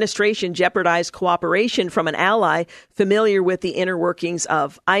administration jeopardized cooperation from an ally familiar with the inner workings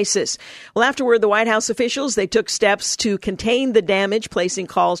of ISIS. Well, afterward, the White House officials, they took steps to contain the damage, placing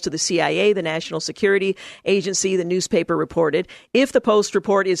calls to the CIA, the National Security Agency, the newspaper reported. If the Post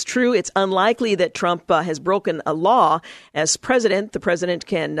report is true, it's unlikely that Trump has broken a law. As president, the president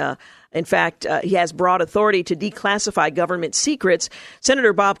can in fact, he has broad authority to declassify government secrets.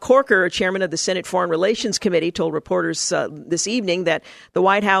 Senator Bob Corker, chairman of the Senate Foreign Relations Committee, told reporters this evening that the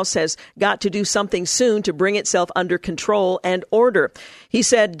White House has got to do something soon to bring itself under control and order. He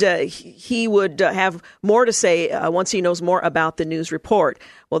said he would have more to say once he knows more about the news report.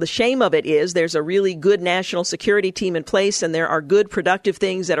 Well, the shame of it is there's a really good national security team in place, and there are good productive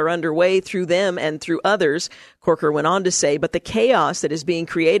things that are underway through them and through others, Corker went on to say. But the chaos that is being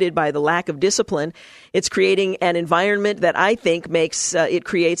created by the lack of discipline, it's creating an environment that I think it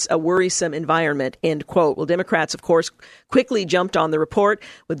creates a worrisome environment, end quote. Well, Democrats, of course, quickly jumped on the report,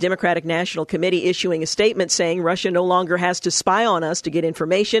 with Democratic National Committee issuing a statement saying Russia no longer has to spy on us to get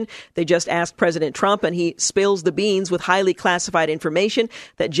information. They just asked President Trump, and he spills the beans with highly classified information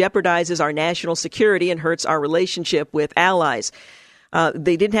that jeopardizes our national security and hurts our relationship with allies.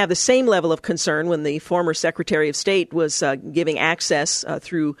 They didn't have the same level of concern when the former Secretary of State was giving access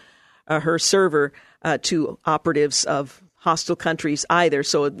through her server to operatives of hostile countries either.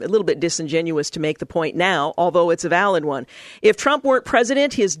 So a little bit disingenuous to make the point now, although it's a valid one. If Trump weren't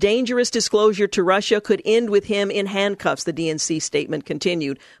president, his dangerous disclosure to Russia could end with him in handcuffs, the DNC statement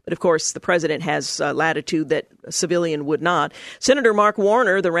continued. But of course, the president has latitude that a civilian would not. Senator Mark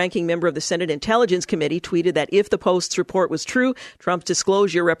Warner, the ranking member of the Senate Intelligence Committee, tweeted that if the Post's report was true, Trump's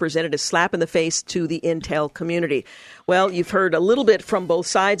disclosure represented a slap in the face to the intel community. Well, you've heard a little bit from both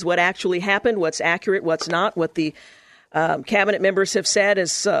sides what actually happened, what's accurate, what's not, what the cabinet members have said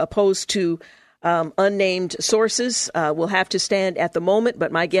as opposed to unnamed sources. Will have to stand at the moment, but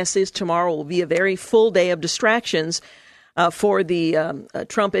my guess is tomorrow will be a very full day of distractions for the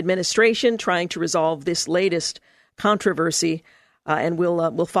Trump administration trying to resolve this latest controversy, and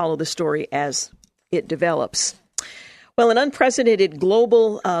we'll follow the story as it develops. Well, an unprecedented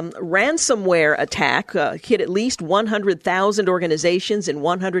global ransomware attack hit at least 100,000 organizations in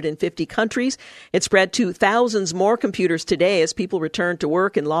 150 countries. It spread to thousands more computers today as people returned to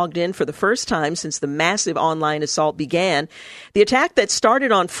work and logged in for the first time since the massive online assault began. The attack that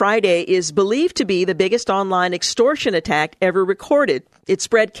started on Friday is believed to be the biggest online extortion attack ever recorded. It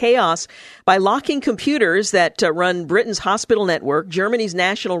spread chaos by locking computers that run Britain's hospital network, Germany's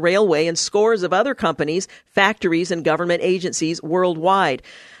national railway, and scores of other companies, factories, and government agencies worldwide.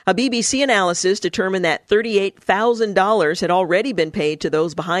 A BBC analysis determined that $38,000 had already been paid to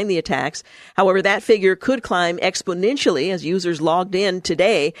those behind the attacks. However, that figure could climb exponentially as users logged in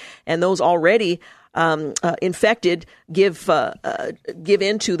today, and those already infected give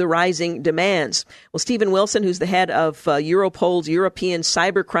in to the rising demands. Well, Stephen Wilson, who's the head of Europol's European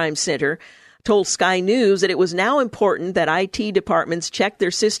Cybercrime Center, told Sky News that it was now important that IT departments check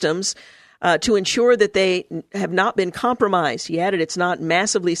their systems to ensure that they have not been compromised. He added it's not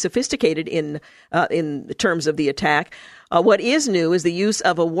massively sophisticated in terms of the attack. What is new is the use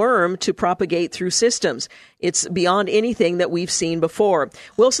of a worm to propagate through systems. It's beyond anything that we've seen before.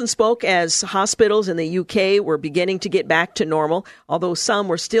 Wilson spoke as hospitals in the UK were beginning to get back to normal, although some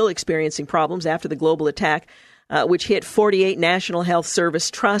were still experiencing problems after the global attack, which hit 48 National Health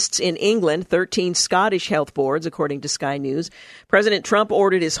Service trusts in England, 13 Scottish health boards, according to Sky News. President Trump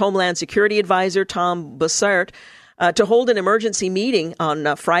ordered his Homeland Security advisor, Tom Bossert, to hold an emergency meeting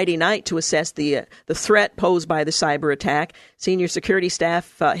on Friday night to assess the threat posed by the cyber attack. Senior security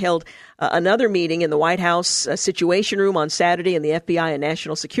staff held another meeting in the White House Situation Room on Saturday, and the FBI and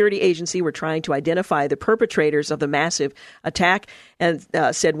National Security Agency were trying to identify the perpetrators of the massive attack, and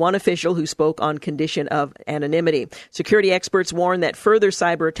said one official who spoke on condition of anonymity. Security experts warn that further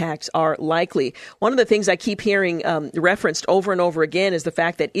cyber attacks are likely. One of the things I keep hearing referenced over and over again is the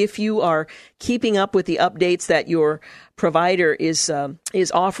fact that if you are keeping up with the updates that your provider is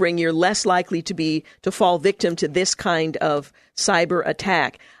offering, you're less likely to fall victim to this kind of cyber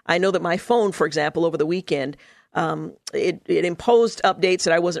attack. I know that my phone, for example, over the weekend, it imposed updates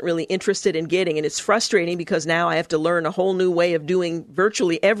that I wasn't really interested in getting, and it's frustrating because now I have to learn a whole new way of doing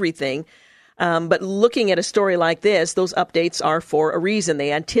virtually everything. But looking at a story like this, those updates are for a reason.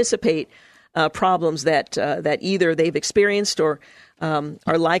 They anticipate problems that either they've experienced or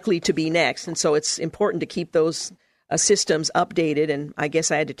are likely to be next, and so it's important to keep those systems updated. And I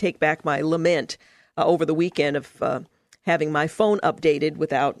guess I had to take back my lament over the weekend of having my phone updated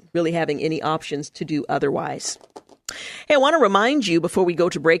without really having any options to do otherwise. Hey, I want to remind you before we go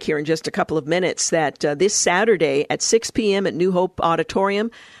to break here in just a couple of minutes that this Saturday at 6 p.m. at New Hope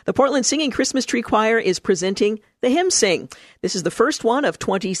Auditorium, the Portland Singing Christmas Tree Choir is presenting the Hymn Sing. This is the first one of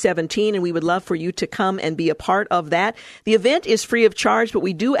 2017, and we would love for you to come and be a part of that. The event is free of charge, but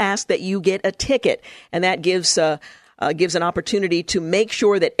we do ask that you get a ticket, and that gives an opportunity to make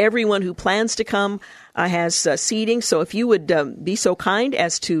sure that everyone who plans to come has seating. So if you would be so kind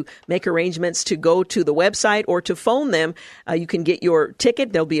as to make arrangements to go to the website or to phone them, you can get your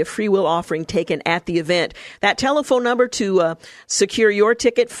ticket. There'll be a free will offering taken at the event. That telephone number to secure your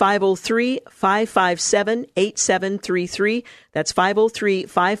ticket, 503-557-8733. That's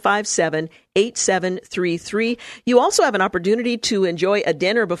 503-557-8733. You also have an opportunity to enjoy a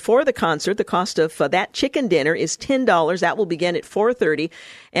dinner before the concert. The cost of that chicken dinner is $10. That will begin at 4:30,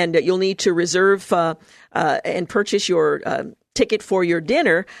 and you'll need to reserve and purchase your ticket for your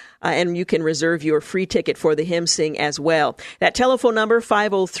dinner, and you can reserve your free ticket for the Hymn Sing as well. That telephone number,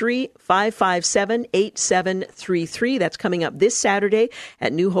 503-557-8733. That's coming up this Saturday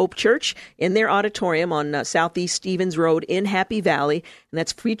at New Hope Church in their auditorium on Southeast Stevens Road in Happy Valley. And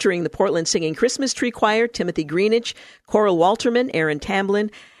that's featuring the Portland Singing Christmas Tree Choir, Timothy Greenidge, Coral Walterman, Aaron Tamblin,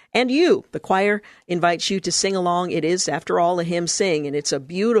 and you. The choir invites you to sing along. It is, after all, a hymn sing, and it's a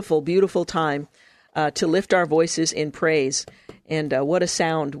beautiful, beautiful time to lift our voices in praise. And what a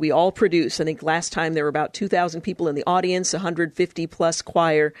sound we all produce. I think last time there were about 2,000 people in the audience, 150 plus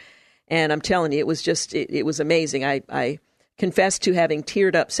choir. And I'm telling you, it was just, it was amazing. I confess to having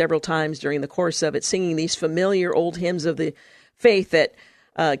teared up several times during the course of it, singing these familiar old hymns of the faith that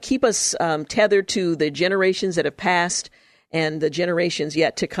keep us tethered to the generations that have passed and the generations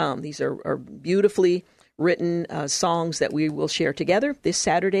yet to come. These are beautifully written songs that we will share together this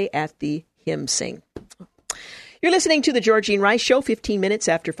Saturday at the Hymn Sing. You're listening to The Georgene Rice Show, 15 minutes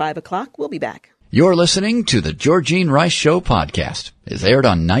after 5 o'clock. We'll be back. You're listening to The Georgene Rice Show podcast. It's aired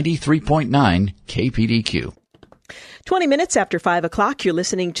on 93.9 KPDQ. 20 minutes after 5 o'clock, you're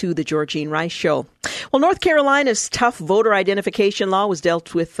listening to The Georgene Rice Show. Well, North Carolina's tough voter identification law was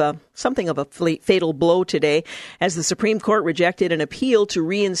dealt with something of a fatal blow today as the Supreme Court rejected an appeal to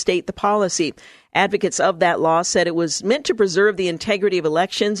reinstate the policy. Advocates of that law said it was meant to preserve the integrity of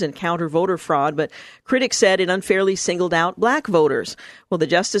elections and counter voter fraud, but critics said it unfairly singled out black voters. Well, the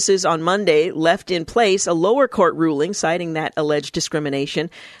justices on Monday left in place a lower court ruling citing that alleged discrimination.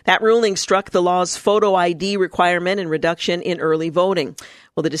 That ruling struck the law's photo ID requirement and reduction in early voting.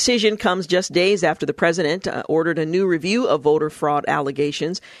 Well, the decision comes just days after the president ordered a new review of voter fraud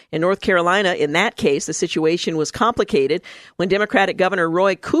allegations. In North Carolina, in that case, the situation was complicated when Democratic Governor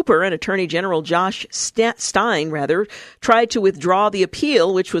Roy Cooper and Attorney General Josh Stein tried to withdraw the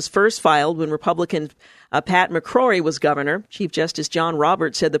appeal, which was first filed when Republican Pat McCrory was governor. Chief Justice John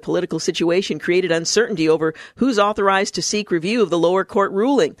Roberts said the political situation created uncertainty over who's authorized to seek review of the lower court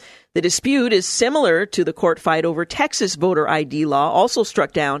ruling. The dispute is similar to the court fight over Texas voter ID law, also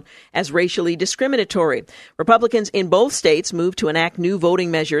struck down as racially discriminatory. Republicans in both states moved to enact new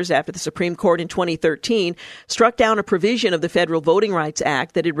voting measures after the Supreme Court in 2013 struck down a provision of the Federal Voting Rights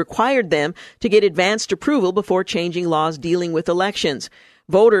Act that had required them to get advanced approval before changing laws dealing with elections.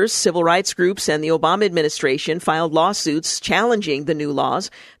 Voters, civil rights groups, and the Obama administration filed lawsuits challenging the new laws.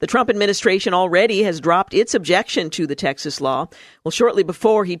 The Trump administration already has dropped its objection to the Texas law. Well, shortly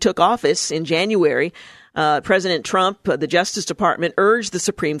before he took office in January, President Trump, the Justice Department, urged the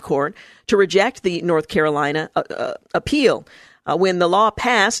Supreme Court to reject the North Carolina appeal. When the law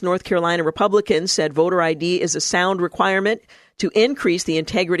passed, North Carolina Republicans said voter ID is a sound requirement to increase the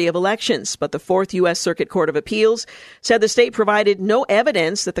integrity of elections. But the Fourth U.S. Circuit Court of Appeals said the state provided no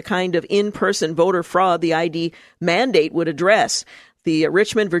evidence that the kind of in-person voter fraud the ID mandate would address. The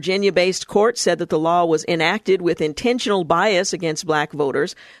Richmond, Virginia-based court said that the law was enacted with intentional bias against black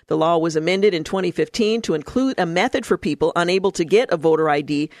voters. The law was amended in 2015 to include a method for people unable to get a voter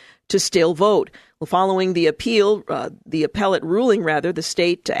ID to still vote. Well, following the appellate ruling, the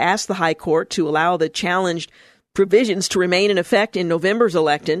state asked the high court to allow the challenged provisions to remain in effect in November's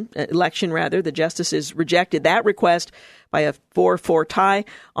election. The justices rejected that request by a 4-4 tie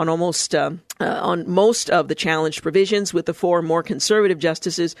on on most of the challenged provisions, with the four more conservative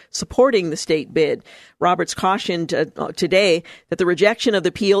justices supporting the state bid. Roberts cautioned today that the rejection of the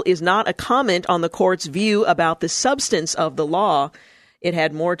appeal is not a comment on the court's view about the substance of the law. It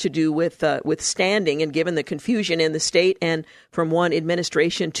had more to do with standing, and given the confusion in the state and from one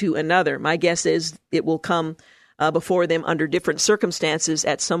administration to another, my guess is it will come before them under different circumstances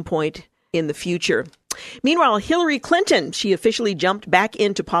at some point in the future. Meanwhile, Hillary Clinton, she officially jumped back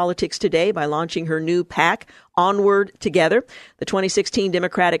into politics today by launching her new PAC, Onward Together. The 2016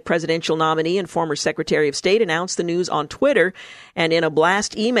 Democratic presidential nominee and former Secretary of State announced the news on Twitter and in a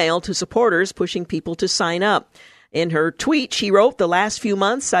blast email to supporters, pushing people to sign up. In her tweet, she wrote, "The last few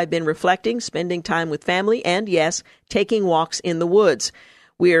months I've been reflecting, spending time with family, and yes, taking walks in the woods.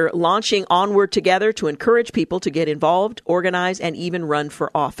 We're launching Onward Together to encourage people to get involved, organize, and even run for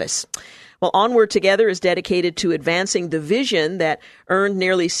office." Well, Onward Together is dedicated to advancing the vision that earned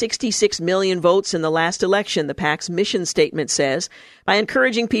nearly 66 million votes in the last election, the PAC's mission statement says. By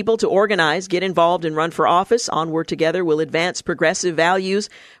encouraging people to organize, get involved, and run for office, Onward Together will advance progressive values,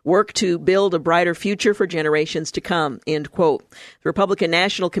 work to build a brighter future for generations to come, end quote. The Republican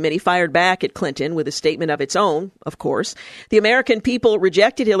National Committee fired back at Clinton with a statement of its own, of course. The American people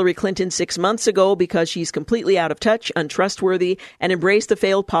rejected Hillary Clinton 6 months ago because she's completely out of touch, untrustworthy, and embraced the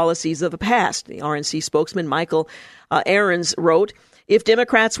failed policies of the past. The RNC spokesman Michael Ahrens wrote, "If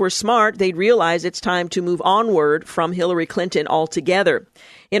Democrats were smart, they'd realize it's time to move onward from Hillary Clinton altogether."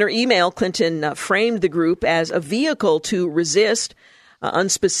 In her email, Clinton framed the group as a vehicle to resist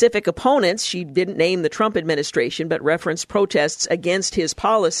unspecific opponents. She didn't name the Trump administration, but referenced protests against his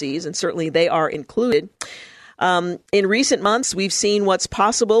policies, and certainly they are included. In recent months, we've seen what's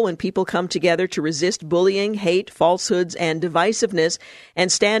possible when people come together to resist bullying, hate, falsehoods, and divisiveness,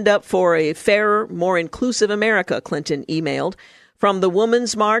 and stand up for a fairer, more inclusive America, Clinton emailed. From the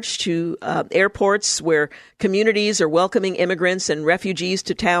Women's March to airports where communities are welcoming immigrants and refugees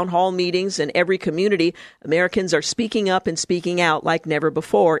to town hall meetings, in every community, Americans are speaking up and speaking out like never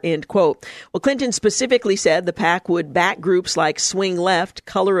before, end quote. Well, Clinton specifically said the PAC would back groups like Swing Left,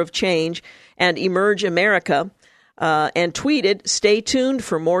 Color of Change, and Emerge America, and tweeted, "Stay tuned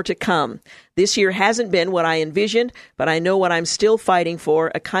for more to come. This year hasn't been what I envisioned, but I know what I'm still fighting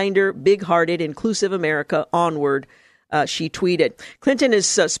for, a kinder, big-hearted, inclusive America onward," she tweeted. Clinton has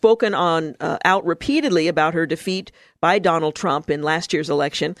spoken out repeatedly about her defeat by Donald Trump in last year's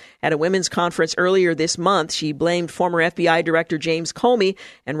election. At a women's conference earlier this month, she blamed former FBI Director James Comey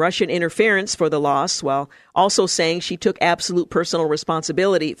and Russian interference for the loss, while also saying she took absolute personal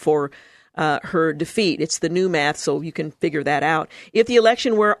responsibility for her defeat. It's the new math, so you can figure that out. If the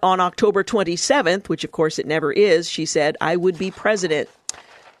election were on October 27th, which of course it never is, she said, "I would be president."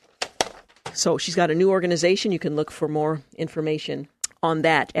 So she's got a new organization. You can look for more information on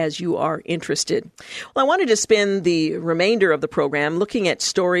that as you are interested. Well, I wanted to spend the remainder of the program looking at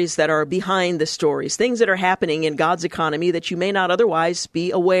stories that are behind the stories, things that are happening in God's economy that you may not otherwise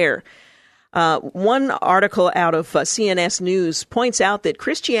be aware. One article out of CNS News points out that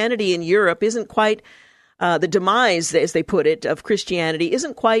Christianity in Europe isn't quite, the demise, as they put it, of Christianity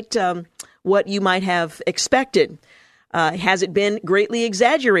isn't quite what you might have expected. Has it been greatly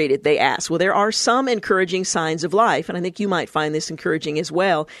exaggerated, they ask? Well, there are some encouraging signs of life, and I think you might find this encouraging as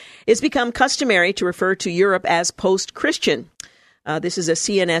well. It's become customary to refer to Europe as post-Christian. This is a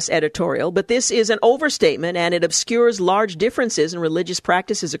CNS editorial, but this is an overstatement, and it obscures large differences in religious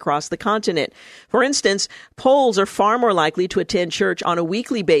practices across the continent. For instance, Poles are far more likely to attend church on a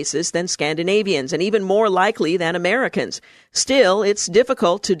weekly basis than Scandinavians, and even more likely than Americans. Still, it's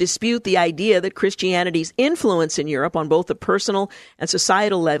difficult to dispute the idea that Christianity's influence in Europe on both the personal and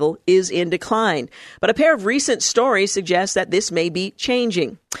societal level is in decline. But a pair of recent stories suggest that this may be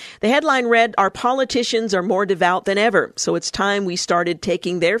changing. The headline read, "Our politicians are more devout than ever, so it's time we started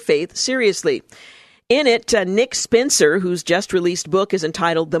taking their faith seriously." In it, Nick Spencer, whose just released book is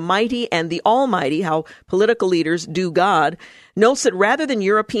entitled The Mighty and the Almighty, How Political Leaders Do God, notes that rather than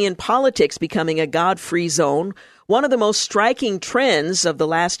European politics becoming a God-free zone, one of the most striking trends of the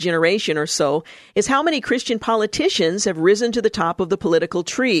last generation or so is how many Christian politicians have risen to the top of the political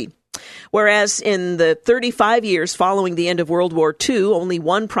tree. Whereas in the 35 years following the end of World War II, only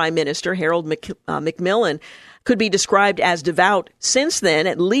one prime minister, Harold Macmillan, could be described as devout. Since then,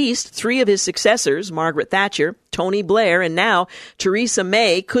 at least three of his successors, Margaret Thatcher, Tony Blair, and now Theresa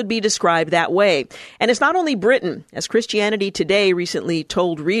May, could be described that way. And it's not only Britain. As Christianity Today recently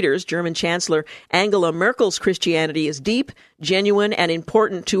told readers, German Chancellor Angela Merkel's Christianity is deep, genuine, and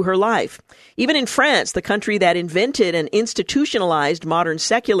important to her life. Even in France, the country that invented and institutionalized modern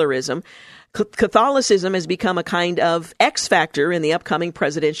secularism, Catholicism has become a kind of X factor in the upcoming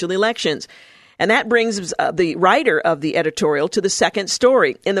presidential elections. And that brings the writer of the editorial to the second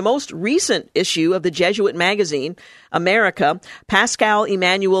story. In the most recent issue of the Jesuit magazine, America, Pascal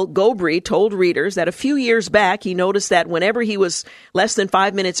Emmanuel Gobry told readers that a few years back he noticed that whenever he was less than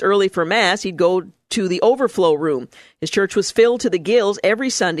 5 minutes early for Mass, he'd go to the overflow room. His church was filled to the gills every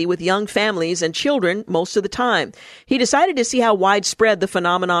Sunday with young families and children most of the time. He decided to see how widespread the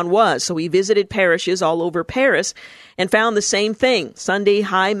phenomenon was, so he visited parishes all over Paris and found the same thing. Sunday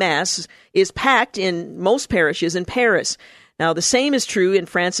High Mass is packed in most parishes in Paris. Now, the same is true in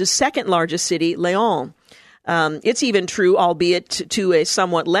France's second largest city, Lyon. It's even true, albeit to a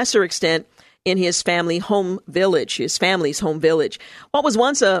somewhat lesser extent, in his family's home village. What was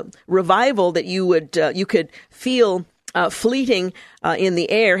once a revival that you could feel fleeting in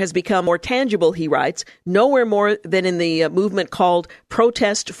the air has become more tangible, he writes, nowhere more than in the movement called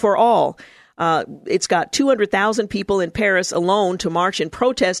Protest for All. It's got 200,000 people in Paris alone to march in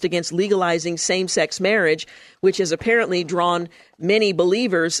protest against legalizing same-sex marriage, which has apparently drawn many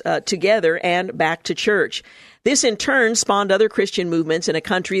believers together and back to church. This, in turn, spawned other Christian movements in a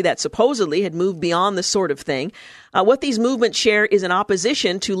country that supposedly had moved beyond this sort of thing. What these movements share is an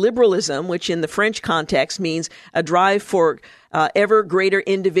opposition to liberalism, which in the French context means a drive for ever greater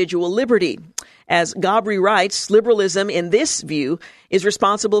individual liberty. As Gobry writes, liberalism in this view is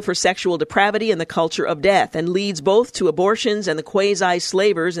responsible for sexual depravity and the culture of death, and leads both to abortions and the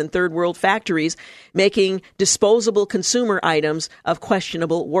quasi-slavers in third world factories making disposable consumer items of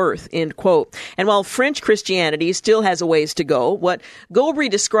questionable worth, end quote. And while French Christianity still has a ways to go, what Gobry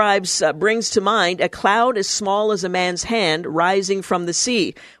describes brings to mind a cloud as small as a man's hand rising from the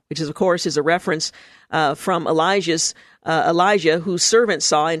sea, which is, of course, is a reference from Elijah, whose servant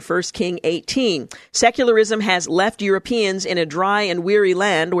saw in 1 King 18. Secularism has left Europeans in a dry and weary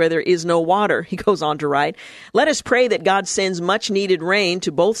land where there is no water, he goes on to write. Let us pray that God sends much needed rain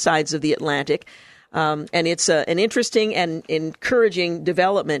to both sides of the Atlantic. And it's an interesting and encouraging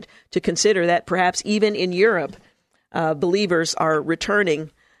development to consider that perhaps even in Europe, believers are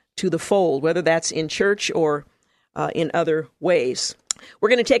returning to the fold, whether that's in church or in other ways. We're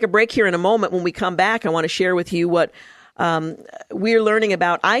going to take a break here in a moment. When we come back, I want to share with you what we're learning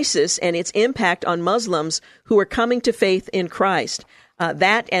about ISIS and its impact on Muslims who are coming to faith in Christ.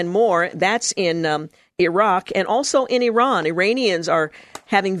 That and more, that's in Iraq and also in Iran. Iranians are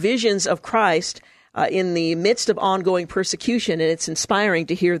having visions of Christ in the midst of ongoing persecution, and it's inspiring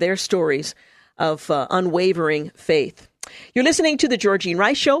to hear their stories of unwavering faith. You're listening to The Georgene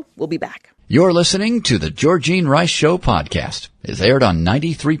Rice Show. We'll be back. You're listening to The Georgene Rice Show podcast. It's aired on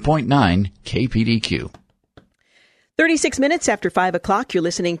 93.9 KPDQ. 36 minutes after 5 o'clock, you're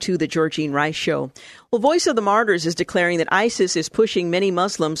listening to The Georgene Rice Show. Well, Voice of the Martyrs is declaring that ISIS is pushing many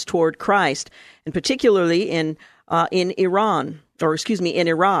Muslims toward Christ, and particularly in Iraq.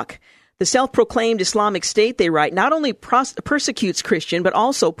 The self-proclaimed Islamic State, they write, not only persecutes Christian, but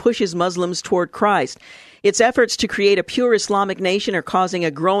also pushes Muslims toward Christ. Its efforts to create a pure Islamic nation are causing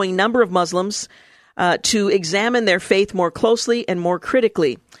a growing number of Muslims to examine their faith more closely and more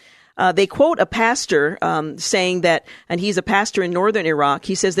critically. They quote a pastor saying that, and he's a pastor in northern Iraq,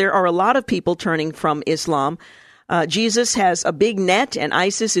 he says there are a lot of people turning from Islam. Jesus has a big net, and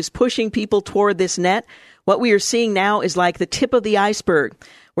ISIS is pushing people toward this net. What we are seeing now is like the tip of the iceberg.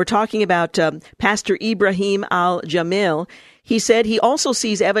 We're talking about Pastor Ibrahim Al-Jamil. He said he also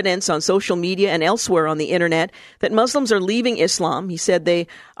sees evidence on social media and elsewhere on the internet that Muslims are leaving Islam. He said they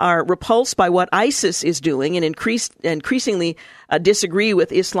are repulsed by what ISIS is doing and increasingly disagree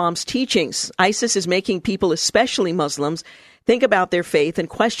with Islam's teachings. ISIS is making people, especially Muslims, think about their faith and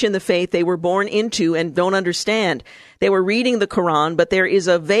question the faith they were born into and don't understand. They were reading the Quran, but there is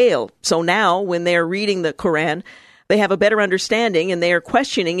a veil. So now when they're reading the Quran, they have a better understanding, and they are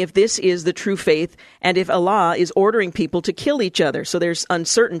questioning if this is the true faith and if Allah is ordering people to kill each other. So there's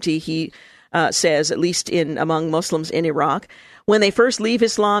uncertainty, he says, at least among Muslims in Iraq. When they first leave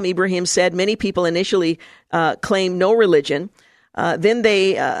Islam, Ibrahim said, many people initially claim no religion. Then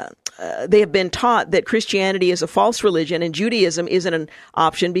they have been taught that Christianity is a false religion and Judaism isn't an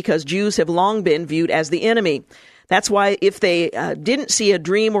option because Jews have long been viewed as the enemy. That's why if they didn't see a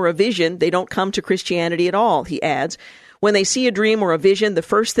dream or a vision, they don't come to Christianity at all, he adds. When they see a dream or a vision, the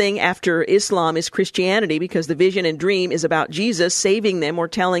first thing after Islam is Christianity because the vision and dream is about Jesus saving them or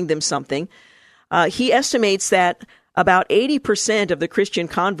telling them something. He estimates that about 80% of the Christian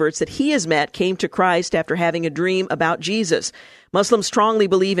converts that he has met came to Christ after having a dream about Jesus. Muslims strongly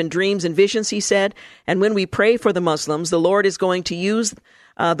believe in dreams and visions, he said, and when we pray for the Muslims, the Lord is going to use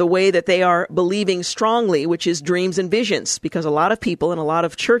the way that they are believing strongly, which is dreams and visions, because a lot of people and a lot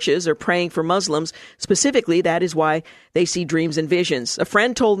of churches are praying for Muslims. Specifically, that is why they see dreams and visions. A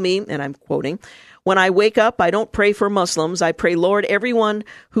friend told me, and I'm quoting, "When I wake up, I don't pray for Muslims. I pray, Lord, everyone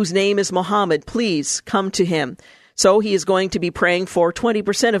whose name is Muhammad, please come to him." So he is going to be praying for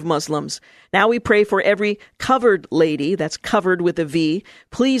 20% of Muslims. Now we pray for every covered lady, that's covered with a V.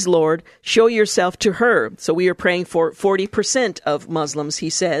 Please, Lord, show yourself to her. So we are praying for 40% of Muslims, he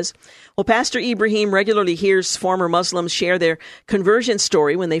says. Well, Pastor Ibrahim regularly hears former Muslims share their conversion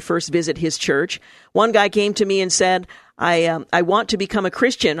story when they first visit his church. One guy came to me and said, I want to become a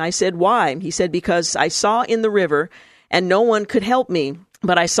Christian. I said, why? He said, because I saw in the river and no one could help me.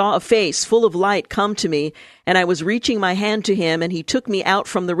 But I saw a face full of light come to me, and I was reaching my hand to him, and he took me out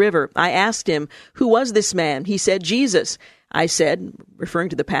from the river. I asked him, who was this man? He said, Jesus. I said, referring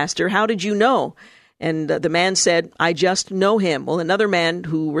to the pastor, how did you know? And the man said, I just know him. Well, another man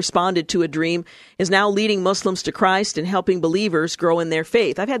who responded to a dream is now leading Muslims to Christ and helping believers grow in their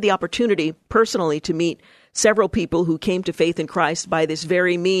faith. I've had the opportunity personally to meet several people who came to faith in Christ by this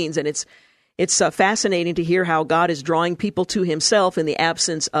very means, and it's fascinating to hear how God is drawing people to himself in the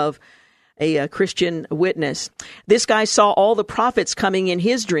absence of a Christian witness. This guy saw all the prophets coming in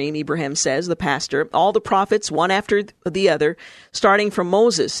his dream, Ibrahim says, the pastor, all the prophets, one after the other, starting from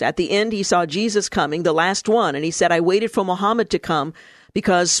Moses. At the end, he saw Jesus coming, the last one, and he said, I waited for Muhammad to come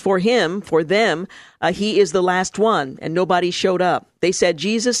because for them, he is the last one, and nobody showed up. They said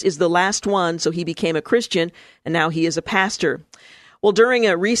Jesus is the last one, so he became a Christian, and now he is a pastor. Well, during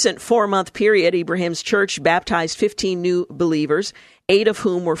a recent 4-month period, Ibrahim's church baptized 15 new believers, 8 of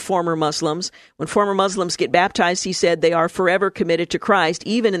whom were former Muslims. When former Muslims get baptized, he said they are forever committed to Christ,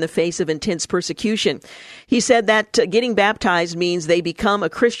 even in the face of intense persecution. He said that getting baptized means they become a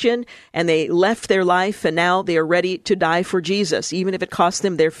Christian and they left their life and now they are ready to die for Jesus, even if it costs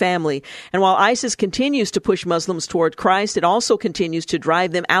them their family. And while ISIS continues to push Muslims toward Christ, it also continues to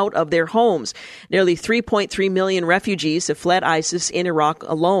drive them out of their homes. Nearly 3.3 million refugees have fled ISIS in Iraq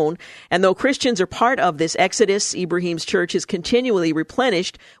alone. And though Christians are part of this exodus, Ibrahim's church is continually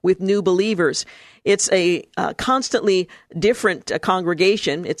replenished with new believers. It's a constantly different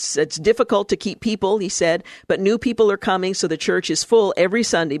congregation. It's difficult to keep people, he said, but new people are coming, so the church is full every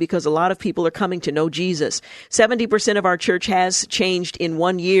Sunday because a lot of people are coming to know Jesus. 70% of our church has changed in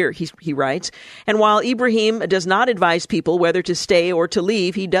 1 year, he writes. And while Ibrahim does not advise people whether to stay or to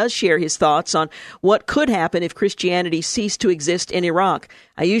leave, he does share his thoughts on what could happen if Christianity ceased to exist in Iraq.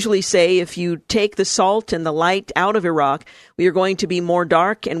 I usually say if you take the salt and the light out of Iraq, we are going to be more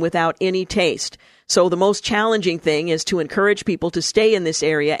dark and without any taste. So the most challenging thing is to encourage people to stay in this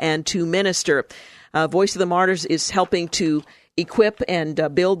area and to minister. Voice of the Martyrs is helping to equip and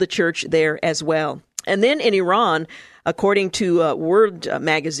build the church there as well. And then in Iran, according to Word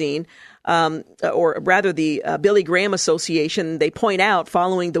magazine, or rather the Billy Graham Association, they point out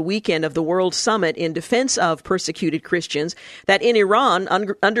following the weekend of the World Summit in defense of persecuted Christians that in Iran,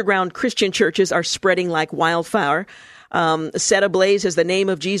 underground Christian churches are spreading like wildfire. Set ablaze as the name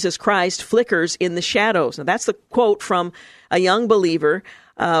of Jesus Christ flickers in the shadows. Now, that's the quote from a young believer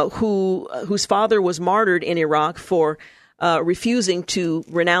whose father was martyred in Iraq for refusing to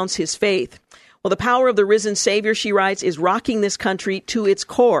renounce his faith. Well, the power of the risen Savior, she writes, is rocking this country to its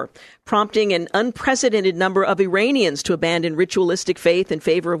core, prompting an unprecedented number of Iranians to abandon ritualistic faith in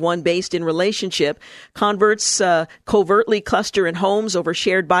favor of one based in relationship. Converts covertly cluster in homes over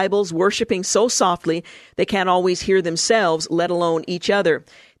shared Bibles, worshiping so softly they can't always hear themselves, let alone each other.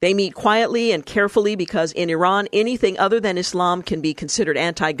 They meet quietly and carefully because in Iran, anything other than Islam can be considered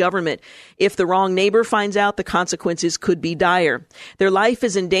anti-government. If the wrong neighbor finds out, the consequences could be dire. Their life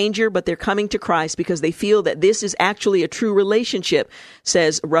is in danger, but they're coming to Christ because they feel that this is actually a true relationship,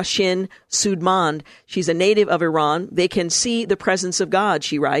 says Rushin Soodmand. She's a native of Iran. They can see the presence of God,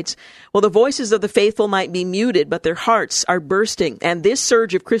 she writes. Well, the voices of the faithful might be muted, but their hearts are bursting. And this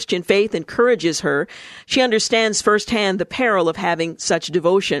surge of Christian faith encourages her. She understands firsthand the peril of having such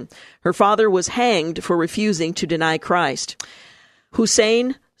devotion. Her father was hanged for refusing to deny Christ.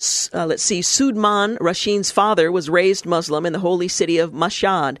 Hussein, Soodmand, Rashin's father, was raised Muslim in the holy city of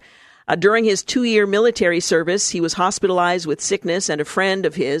Mashhad. During his 2-year military service, he was hospitalized with sickness, and a friend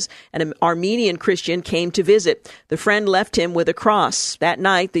of his, an Armenian Christian, came to visit. The friend left him with a cross. That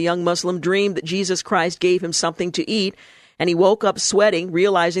night, the young Muslim dreamed that Jesus Christ gave him something to eat, and he woke up sweating,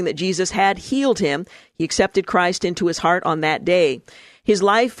 realizing that Jesus had healed him. He accepted Christ into his heart on that day. His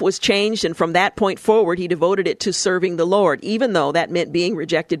life was changed, and from that point forward, he devoted it to serving the Lord, even though that meant being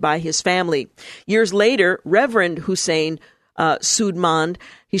rejected by his family. Years later, Reverend Hussein Soodmand,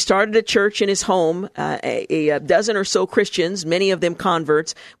 he started a church in his home. A dozen or so Christians, many of them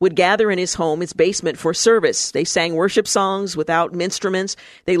converts, would gather in his home, his basement, for service. They sang worship songs without instruments.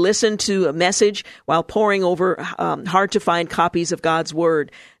 They listened to a message while poring over hard-to-find copies of God's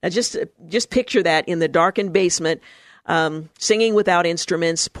Word. Now, just picture that in the darkened basement, singing without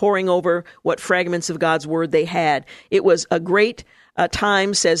instruments, poring over what fragments of God's Word they had. It was a great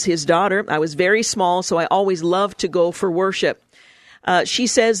time, says his daughter. I was very small, so I always loved to go for worship. She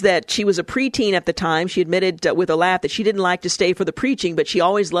says that she was a preteen at the time. She admitted with a laugh that she didn't like to stay for the preaching, but she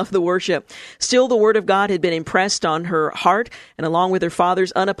always loved the worship. Still, the Word of God had been impressed on her heart, and along with her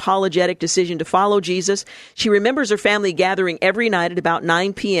father's unapologetic decision to follow Jesus, she remembers her family gathering every night at about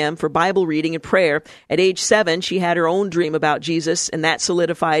 9 p.m. for Bible reading and prayer. At age 7, she had her own dream about Jesus, and that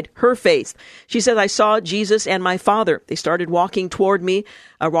solidified her faith. She says, I saw Jesus and my father. They started walking toward me,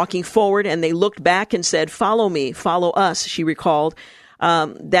 walking forward, and they looked back and said, follow me, follow us, she recalled.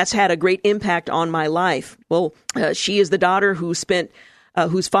 That's had a great impact on my life. Well, she is the daughter whose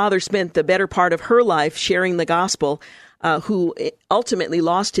father spent the better part of her life sharing the gospel, who ultimately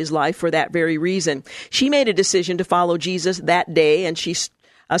lost his life for that very reason. She made a decision to follow Jesus that day, and she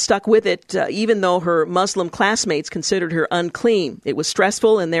stuck with it, even though her Muslim classmates considered her unclean. It was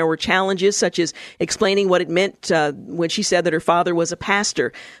stressful, and there were challenges such as explaining what it meant when she said that her father was a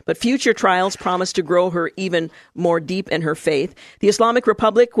pastor. But future trials promised to grow her even more deep in her faith. The Islamic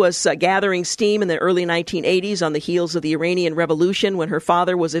Republic was gathering steam in the early 1980s on the heels of the Iranian Revolution, when her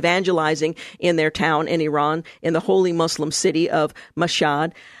father was evangelizing in their town in Iran, in the holy Muslim city of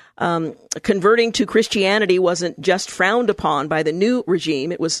Mashhad. Converting to Christianity wasn't just frowned upon by the new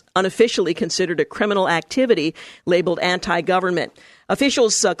regime. It was unofficially considered a criminal activity labeled anti-government.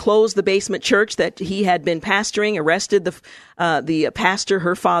 Officials closed the basement church that he had been pastoring, arrested the pastor,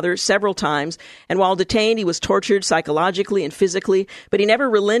 her father, several times, and while detained, he was tortured psychologically and physically, but he never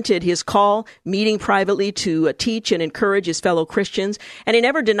relented his call, meeting privately to teach and encourage his fellow Christians, and he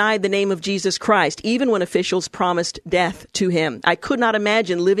never denied the name of Jesus Christ, even when officials promised death to him. I could not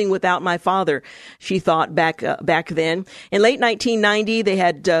imagine living without my father, she thought back then. In late 1990, they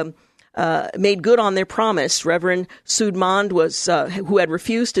had made good on their promise. Reverend Soodmand who had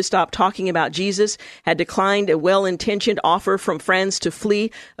refused to stop talking about Jesus, had declined a well-intentioned offer from friends to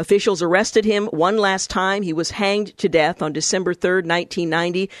flee. Officials arrested him one last time. He was hanged to death on December 3rd,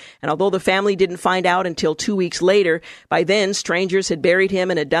 1990. And although the family didn't find out until 2 weeks later, by then strangers had buried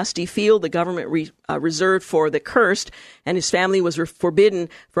him in a dusty field the government reserved for the cursed, and his family was forbidden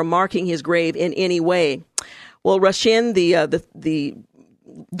from marking his grave in any way. Well, Rushin, the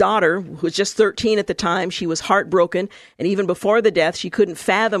daughter, who was just 13 at the time, she was heartbroken, and even before the death, she couldn't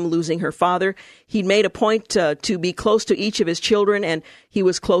fathom losing her father. He'd made a point to be close to each of his children, and he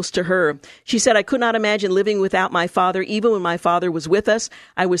was close to her. She said, I could not imagine living without my father. Even when my father was with us,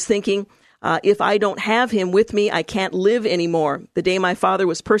 I was thinking, if I don't have him with me, I can't live anymore. The day my father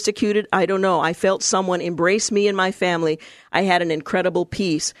was persecuted, I don't know. I felt someone embrace me and my family. I had an incredible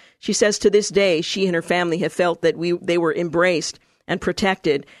peace. She says to this day, she and her family have felt that they were embraced. and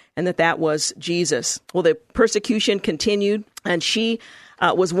protected, and that was Jesus. Well, the persecution continued, and she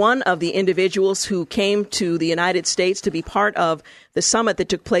was one of the individuals who came to the United States to be part of the summit that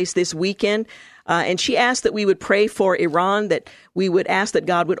took place this weekend. And she asked that we would pray for Iran, that we would ask that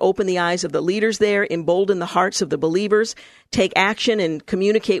God would open the eyes of the leaders there, embolden the hearts of the believers, take action and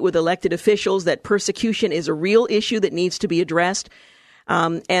communicate with elected officials that persecution is a real issue that needs to be addressed.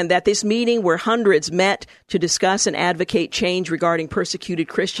 And that this meeting where hundreds met to discuss and advocate change regarding persecuted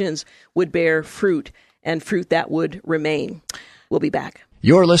Christians would bear fruit, and fruit that would remain. We'll be back.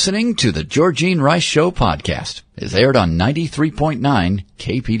 You're listening to the Georgene Rice Show podcast. It's aired on 93.9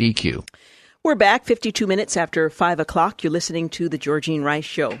 KPDQ. We're back 52 minutes after 5 o'clock. You're listening to the Georgene Rice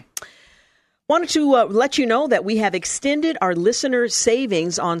Show. Wanted to let you know that we have extended our listener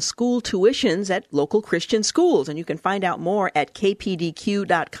savings on school tuitions at local Christian schools, and you can find out more at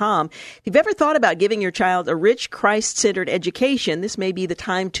kpdq.com. If you've ever thought about giving your child a rich, Christ-centered education, this may be the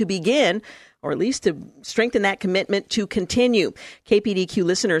time to begin, or at least to strengthen that commitment to continue. KPDQ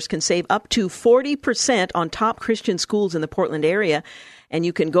listeners can save up to 40% on top Christian schools in the Portland area. And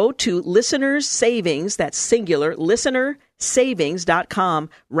you can go to Listeners Savings, that's singular, listenersavings.com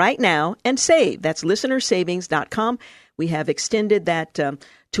right now and save. That's listenersavings.com. We have extended that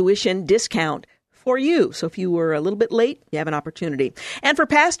tuition discount for you. So if you were a little bit late, you have an opportunity. And for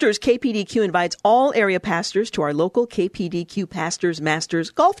pastors, KPDQ invites all area pastors to our local KPDQ Pastors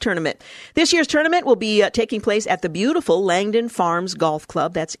Masters Golf Tournament. This year's tournament will be taking place at the beautiful Langdon Farms Golf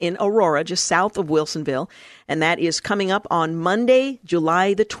Club. That's in Aurora, just south of Wilsonville. And that is coming up on Monday,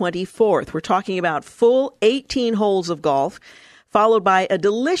 July the 24th. We're talking about full 18 holes of golf, followed by a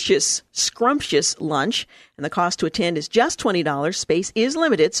delicious, scrumptious lunch. And the cost to attend is just $20. Space is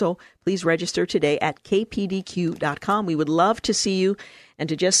limited, so please register today at kpdq.com. We would love to see you and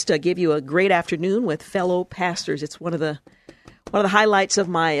to just give you a great afternoon with fellow pastors. It's one of the highlights of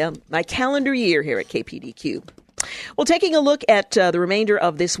my calendar year here at KPDQ. Well, taking a look at the remainder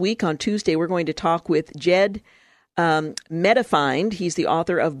of this week, on Tuesday, we're going to talk with Jed Medefind. He's the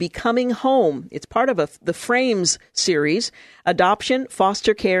author of Becoming Home. It's part of the Frames series, Adoption,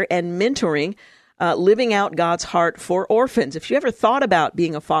 Foster Care, and Mentoring, Living Out God's Heart for Orphans. If you ever thought about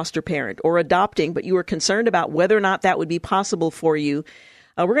being a foster parent or adopting, but you were concerned about whether or not that would be possible for you,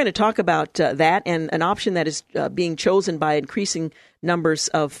 we're going to talk about that and an option that is being chosen by increasing numbers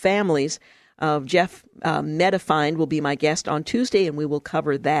of families. Jeff Medefind will be my guest on Tuesday, and we will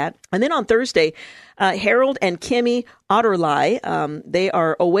cover that. And then on Thursday, Harold and Kimmy Otterly, they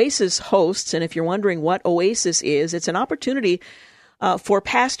are Oasis hosts. And if you're wondering what Oasis is, it's an opportunity for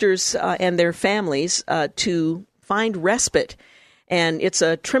pastors and their families to find respite. And it's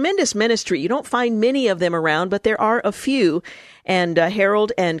a tremendous ministry. You don't find many of them around, but there are a few. And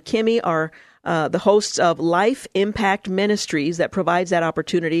Harold and Kimmy are the hosts of Life Impact Ministries that provides that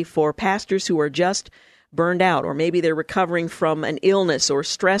opportunity for pastors who are just burned out, or maybe they're recovering from an illness or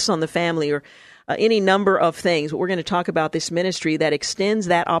stress on the family or any number of things. But we're going to talk about this ministry that extends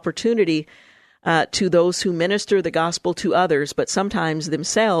that opportunity to those who minister the gospel to others, but sometimes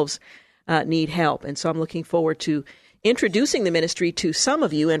themselves need help. And so I'm looking forward to introducing the ministry to some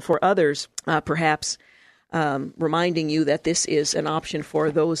of you, and for others, perhaps reminding you that this is an option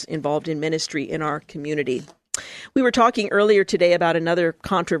for those involved in ministry in our community. We were talking earlier today about another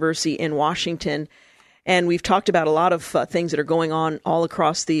controversy in Washington, and we've talked about a lot of things that are going on all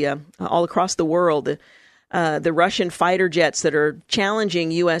across the world. The Russian fighter jets that are challenging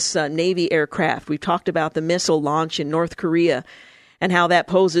U.S. Navy aircraft. We've talked about the missile launch in North Korea and how that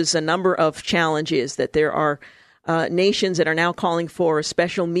poses a number of challenges, that there are nations that are now calling for a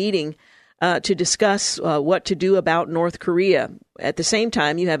special meeting to discuss what to do about North Korea. At the same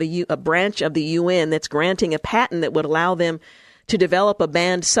time, you have a branch of the UN that's granting a patent that would allow them to develop a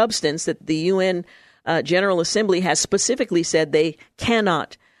banned substance that the UN General Assembly has specifically said they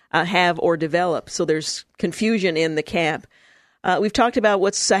cannot have or develop. So there's confusion in the camp. We've talked about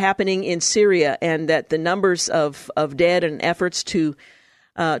what's happening in Syria, and that the numbers of dead and efforts to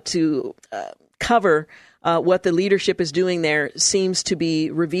cover what the leadership is doing there seems to be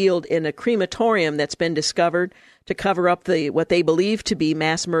revealed in a crematorium that's been discovered to cover up what they believe to be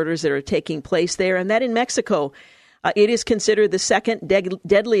mass murders that are taking place there. And that in Mexico, it is considered the second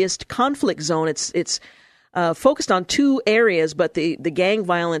deadliest conflict zone. It's focused on two areas, but the gang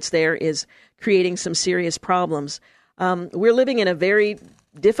violence there is creating some serious problems. We're living in a very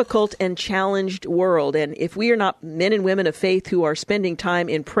difficult and challenged world. And if we are not men and women of faith who are spending time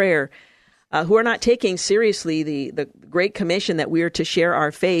in prayer, who are not taking seriously the Great Commission that we are to share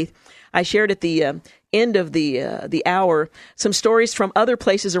our faith. I shared at the end of the hour, some stories from other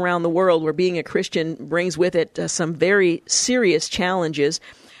places around the world where being a Christian brings with it some very serious challenges.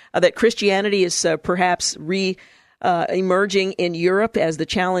 That Christianity is perhaps emerging in Europe, as the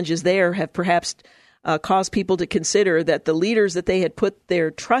challenges there have perhaps caused people to consider that the leaders that they had put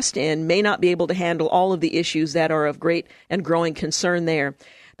their trust in may not be able to handle all of the issues that are of great and growing concern there.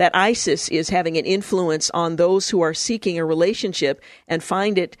 That ISIS is having an influence on those who are seeking a relationship and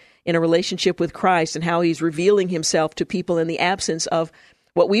find it in a relationship with Christ, and how he's revealing himself to people in the absence of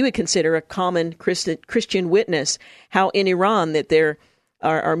what we would consider a common Christian witness. How in Iran that there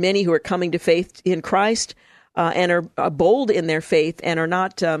are many who are coming to faith in Christ and are bold in their faith and are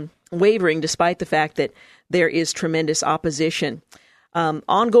not wavering despite the fact that there is tremendous opposition.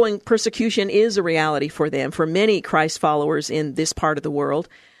 Ongoing persecution is a reality for them, for many Christ followers in this part of the world.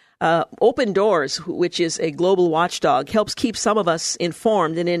 Open Doors, which is a global watchdog, helps keep some of us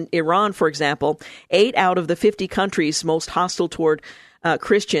informed. And in Iran, for example, 8 out of the 50 countries most hostile toward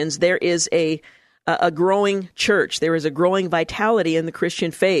Christians, there is a growing church. There is a growing vitality in the Christian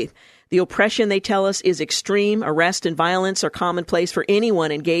faith. The oppression, they tell us, is extreme. Arrest and violence are commonplace for anyone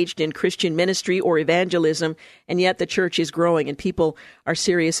engaged in Christian ministry or evangelism, and yet the church is growing and people are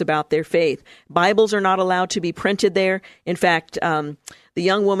serious about their faith. Bibles are not allowed to be printed there. In fact, the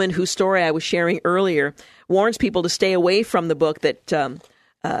young woman whose story I was sharing earlier warns people to stay away from the book that,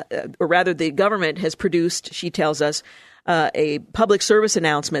 or rather the government has produced, she tells us, a public service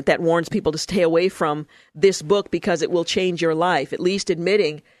announcement that warns people to stay away from this book because it will change your life, at least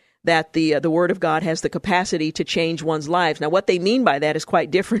admitting that the Word of God has the capacity to change one's lives. Now, what they mean by that is quite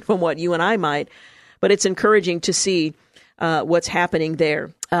different from what you and I might, but it's encouraging to see what's happening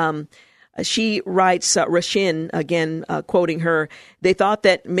there. She writes, Rashin, again, quoting her, they thought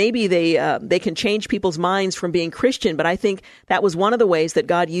that maybe they can change people's minds from being Christian, but I think that was one of the ways that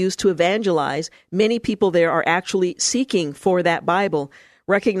God used to evangelize. Many people there are actually seeking for that Bible,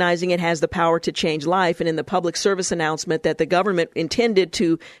 recognizing it has the power to change life. And in the public service announcement that the government intended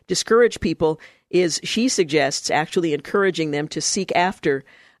to discourage people is, she suggests, actually encouraging them to seek after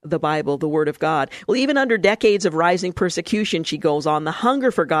the Bible, the Word of God. Well, even under decades of rising persecution, she goes on, the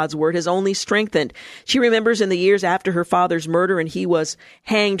hunger for God's Word has only strengthened. She remembers in the years after her father's murder and he was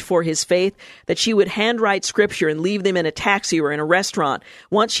hanged for his faith, that she would handwrite scripture and leave them in a taxi or in a restaurant.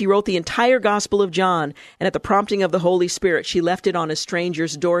 Once she wrote the entire Gospel of John, and at the prompting of the Holy Spirit, she left it on a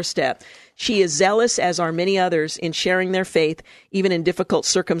stranger's doorstep. She is zealous, as are many others, in sharing their faith, even in difficult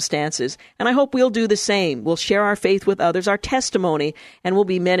circumstances. And I hope we'll do the same. We'll share our faith with others, our testimony, and we'll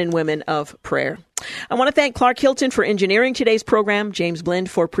be men and women of prayer. I want to thank Clark Hilton for engineering today's program, James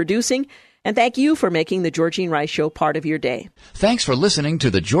Blend for producing, and thank you for making the Georgene Rice Show part of your day. Thanks for listening to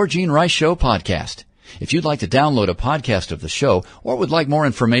the Georgene Rice Show podcast. If you'd like to download a podcast of the show or would like more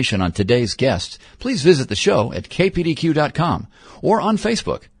information on today's guests, please visit the show at kpdq.com or on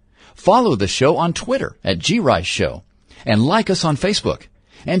Facebook. Follow the show on Twitter at GRice Show and like us on Facebook.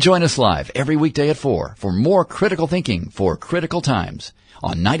 And join us live every weekday at 4 for more critical thinking for critical times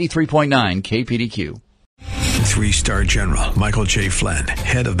on 93.9 KPDQ. 3-star General Michael J. Flynn,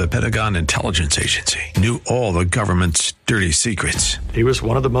 head of the Pentagon Intelligence Agency, knew all the government's dirty secrets. He was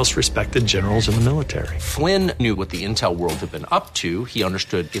one of the most respected generals in the military. Flynn knew what the intel world had been up to. He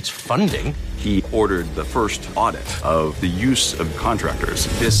understood its funding. He ordered the first audit of the use of contractors.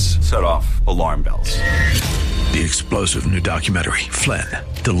 This set off alarm bells. The explosive new documentary, Flynn,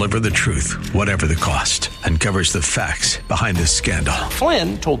 Deliver the Truth, Whatever the Cost, uncovers the facts behind this scandal.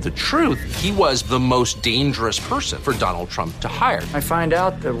 Flynn told the truth. He was the most dangerous person for Donald Trump to hire. I find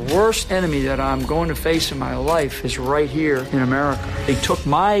out the worst enemy that I'm going to face in my life is right here in America. They took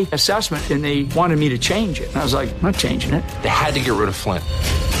my assessment and they wanted me to change it. And I was like, I'm not changing it. They had to get rid of Flynn.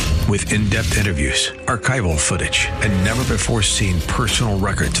 With in-depth interviews, archival footage, and never-before-seen personal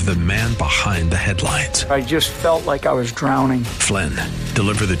records of the man behind the headlines. I just felt like I was drowning. Flynn,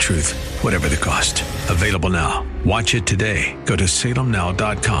 Deliver the Truth, Whatever the Cost. Available now. Watch it today. Go to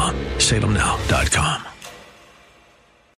salemnow.com. salemnow.com.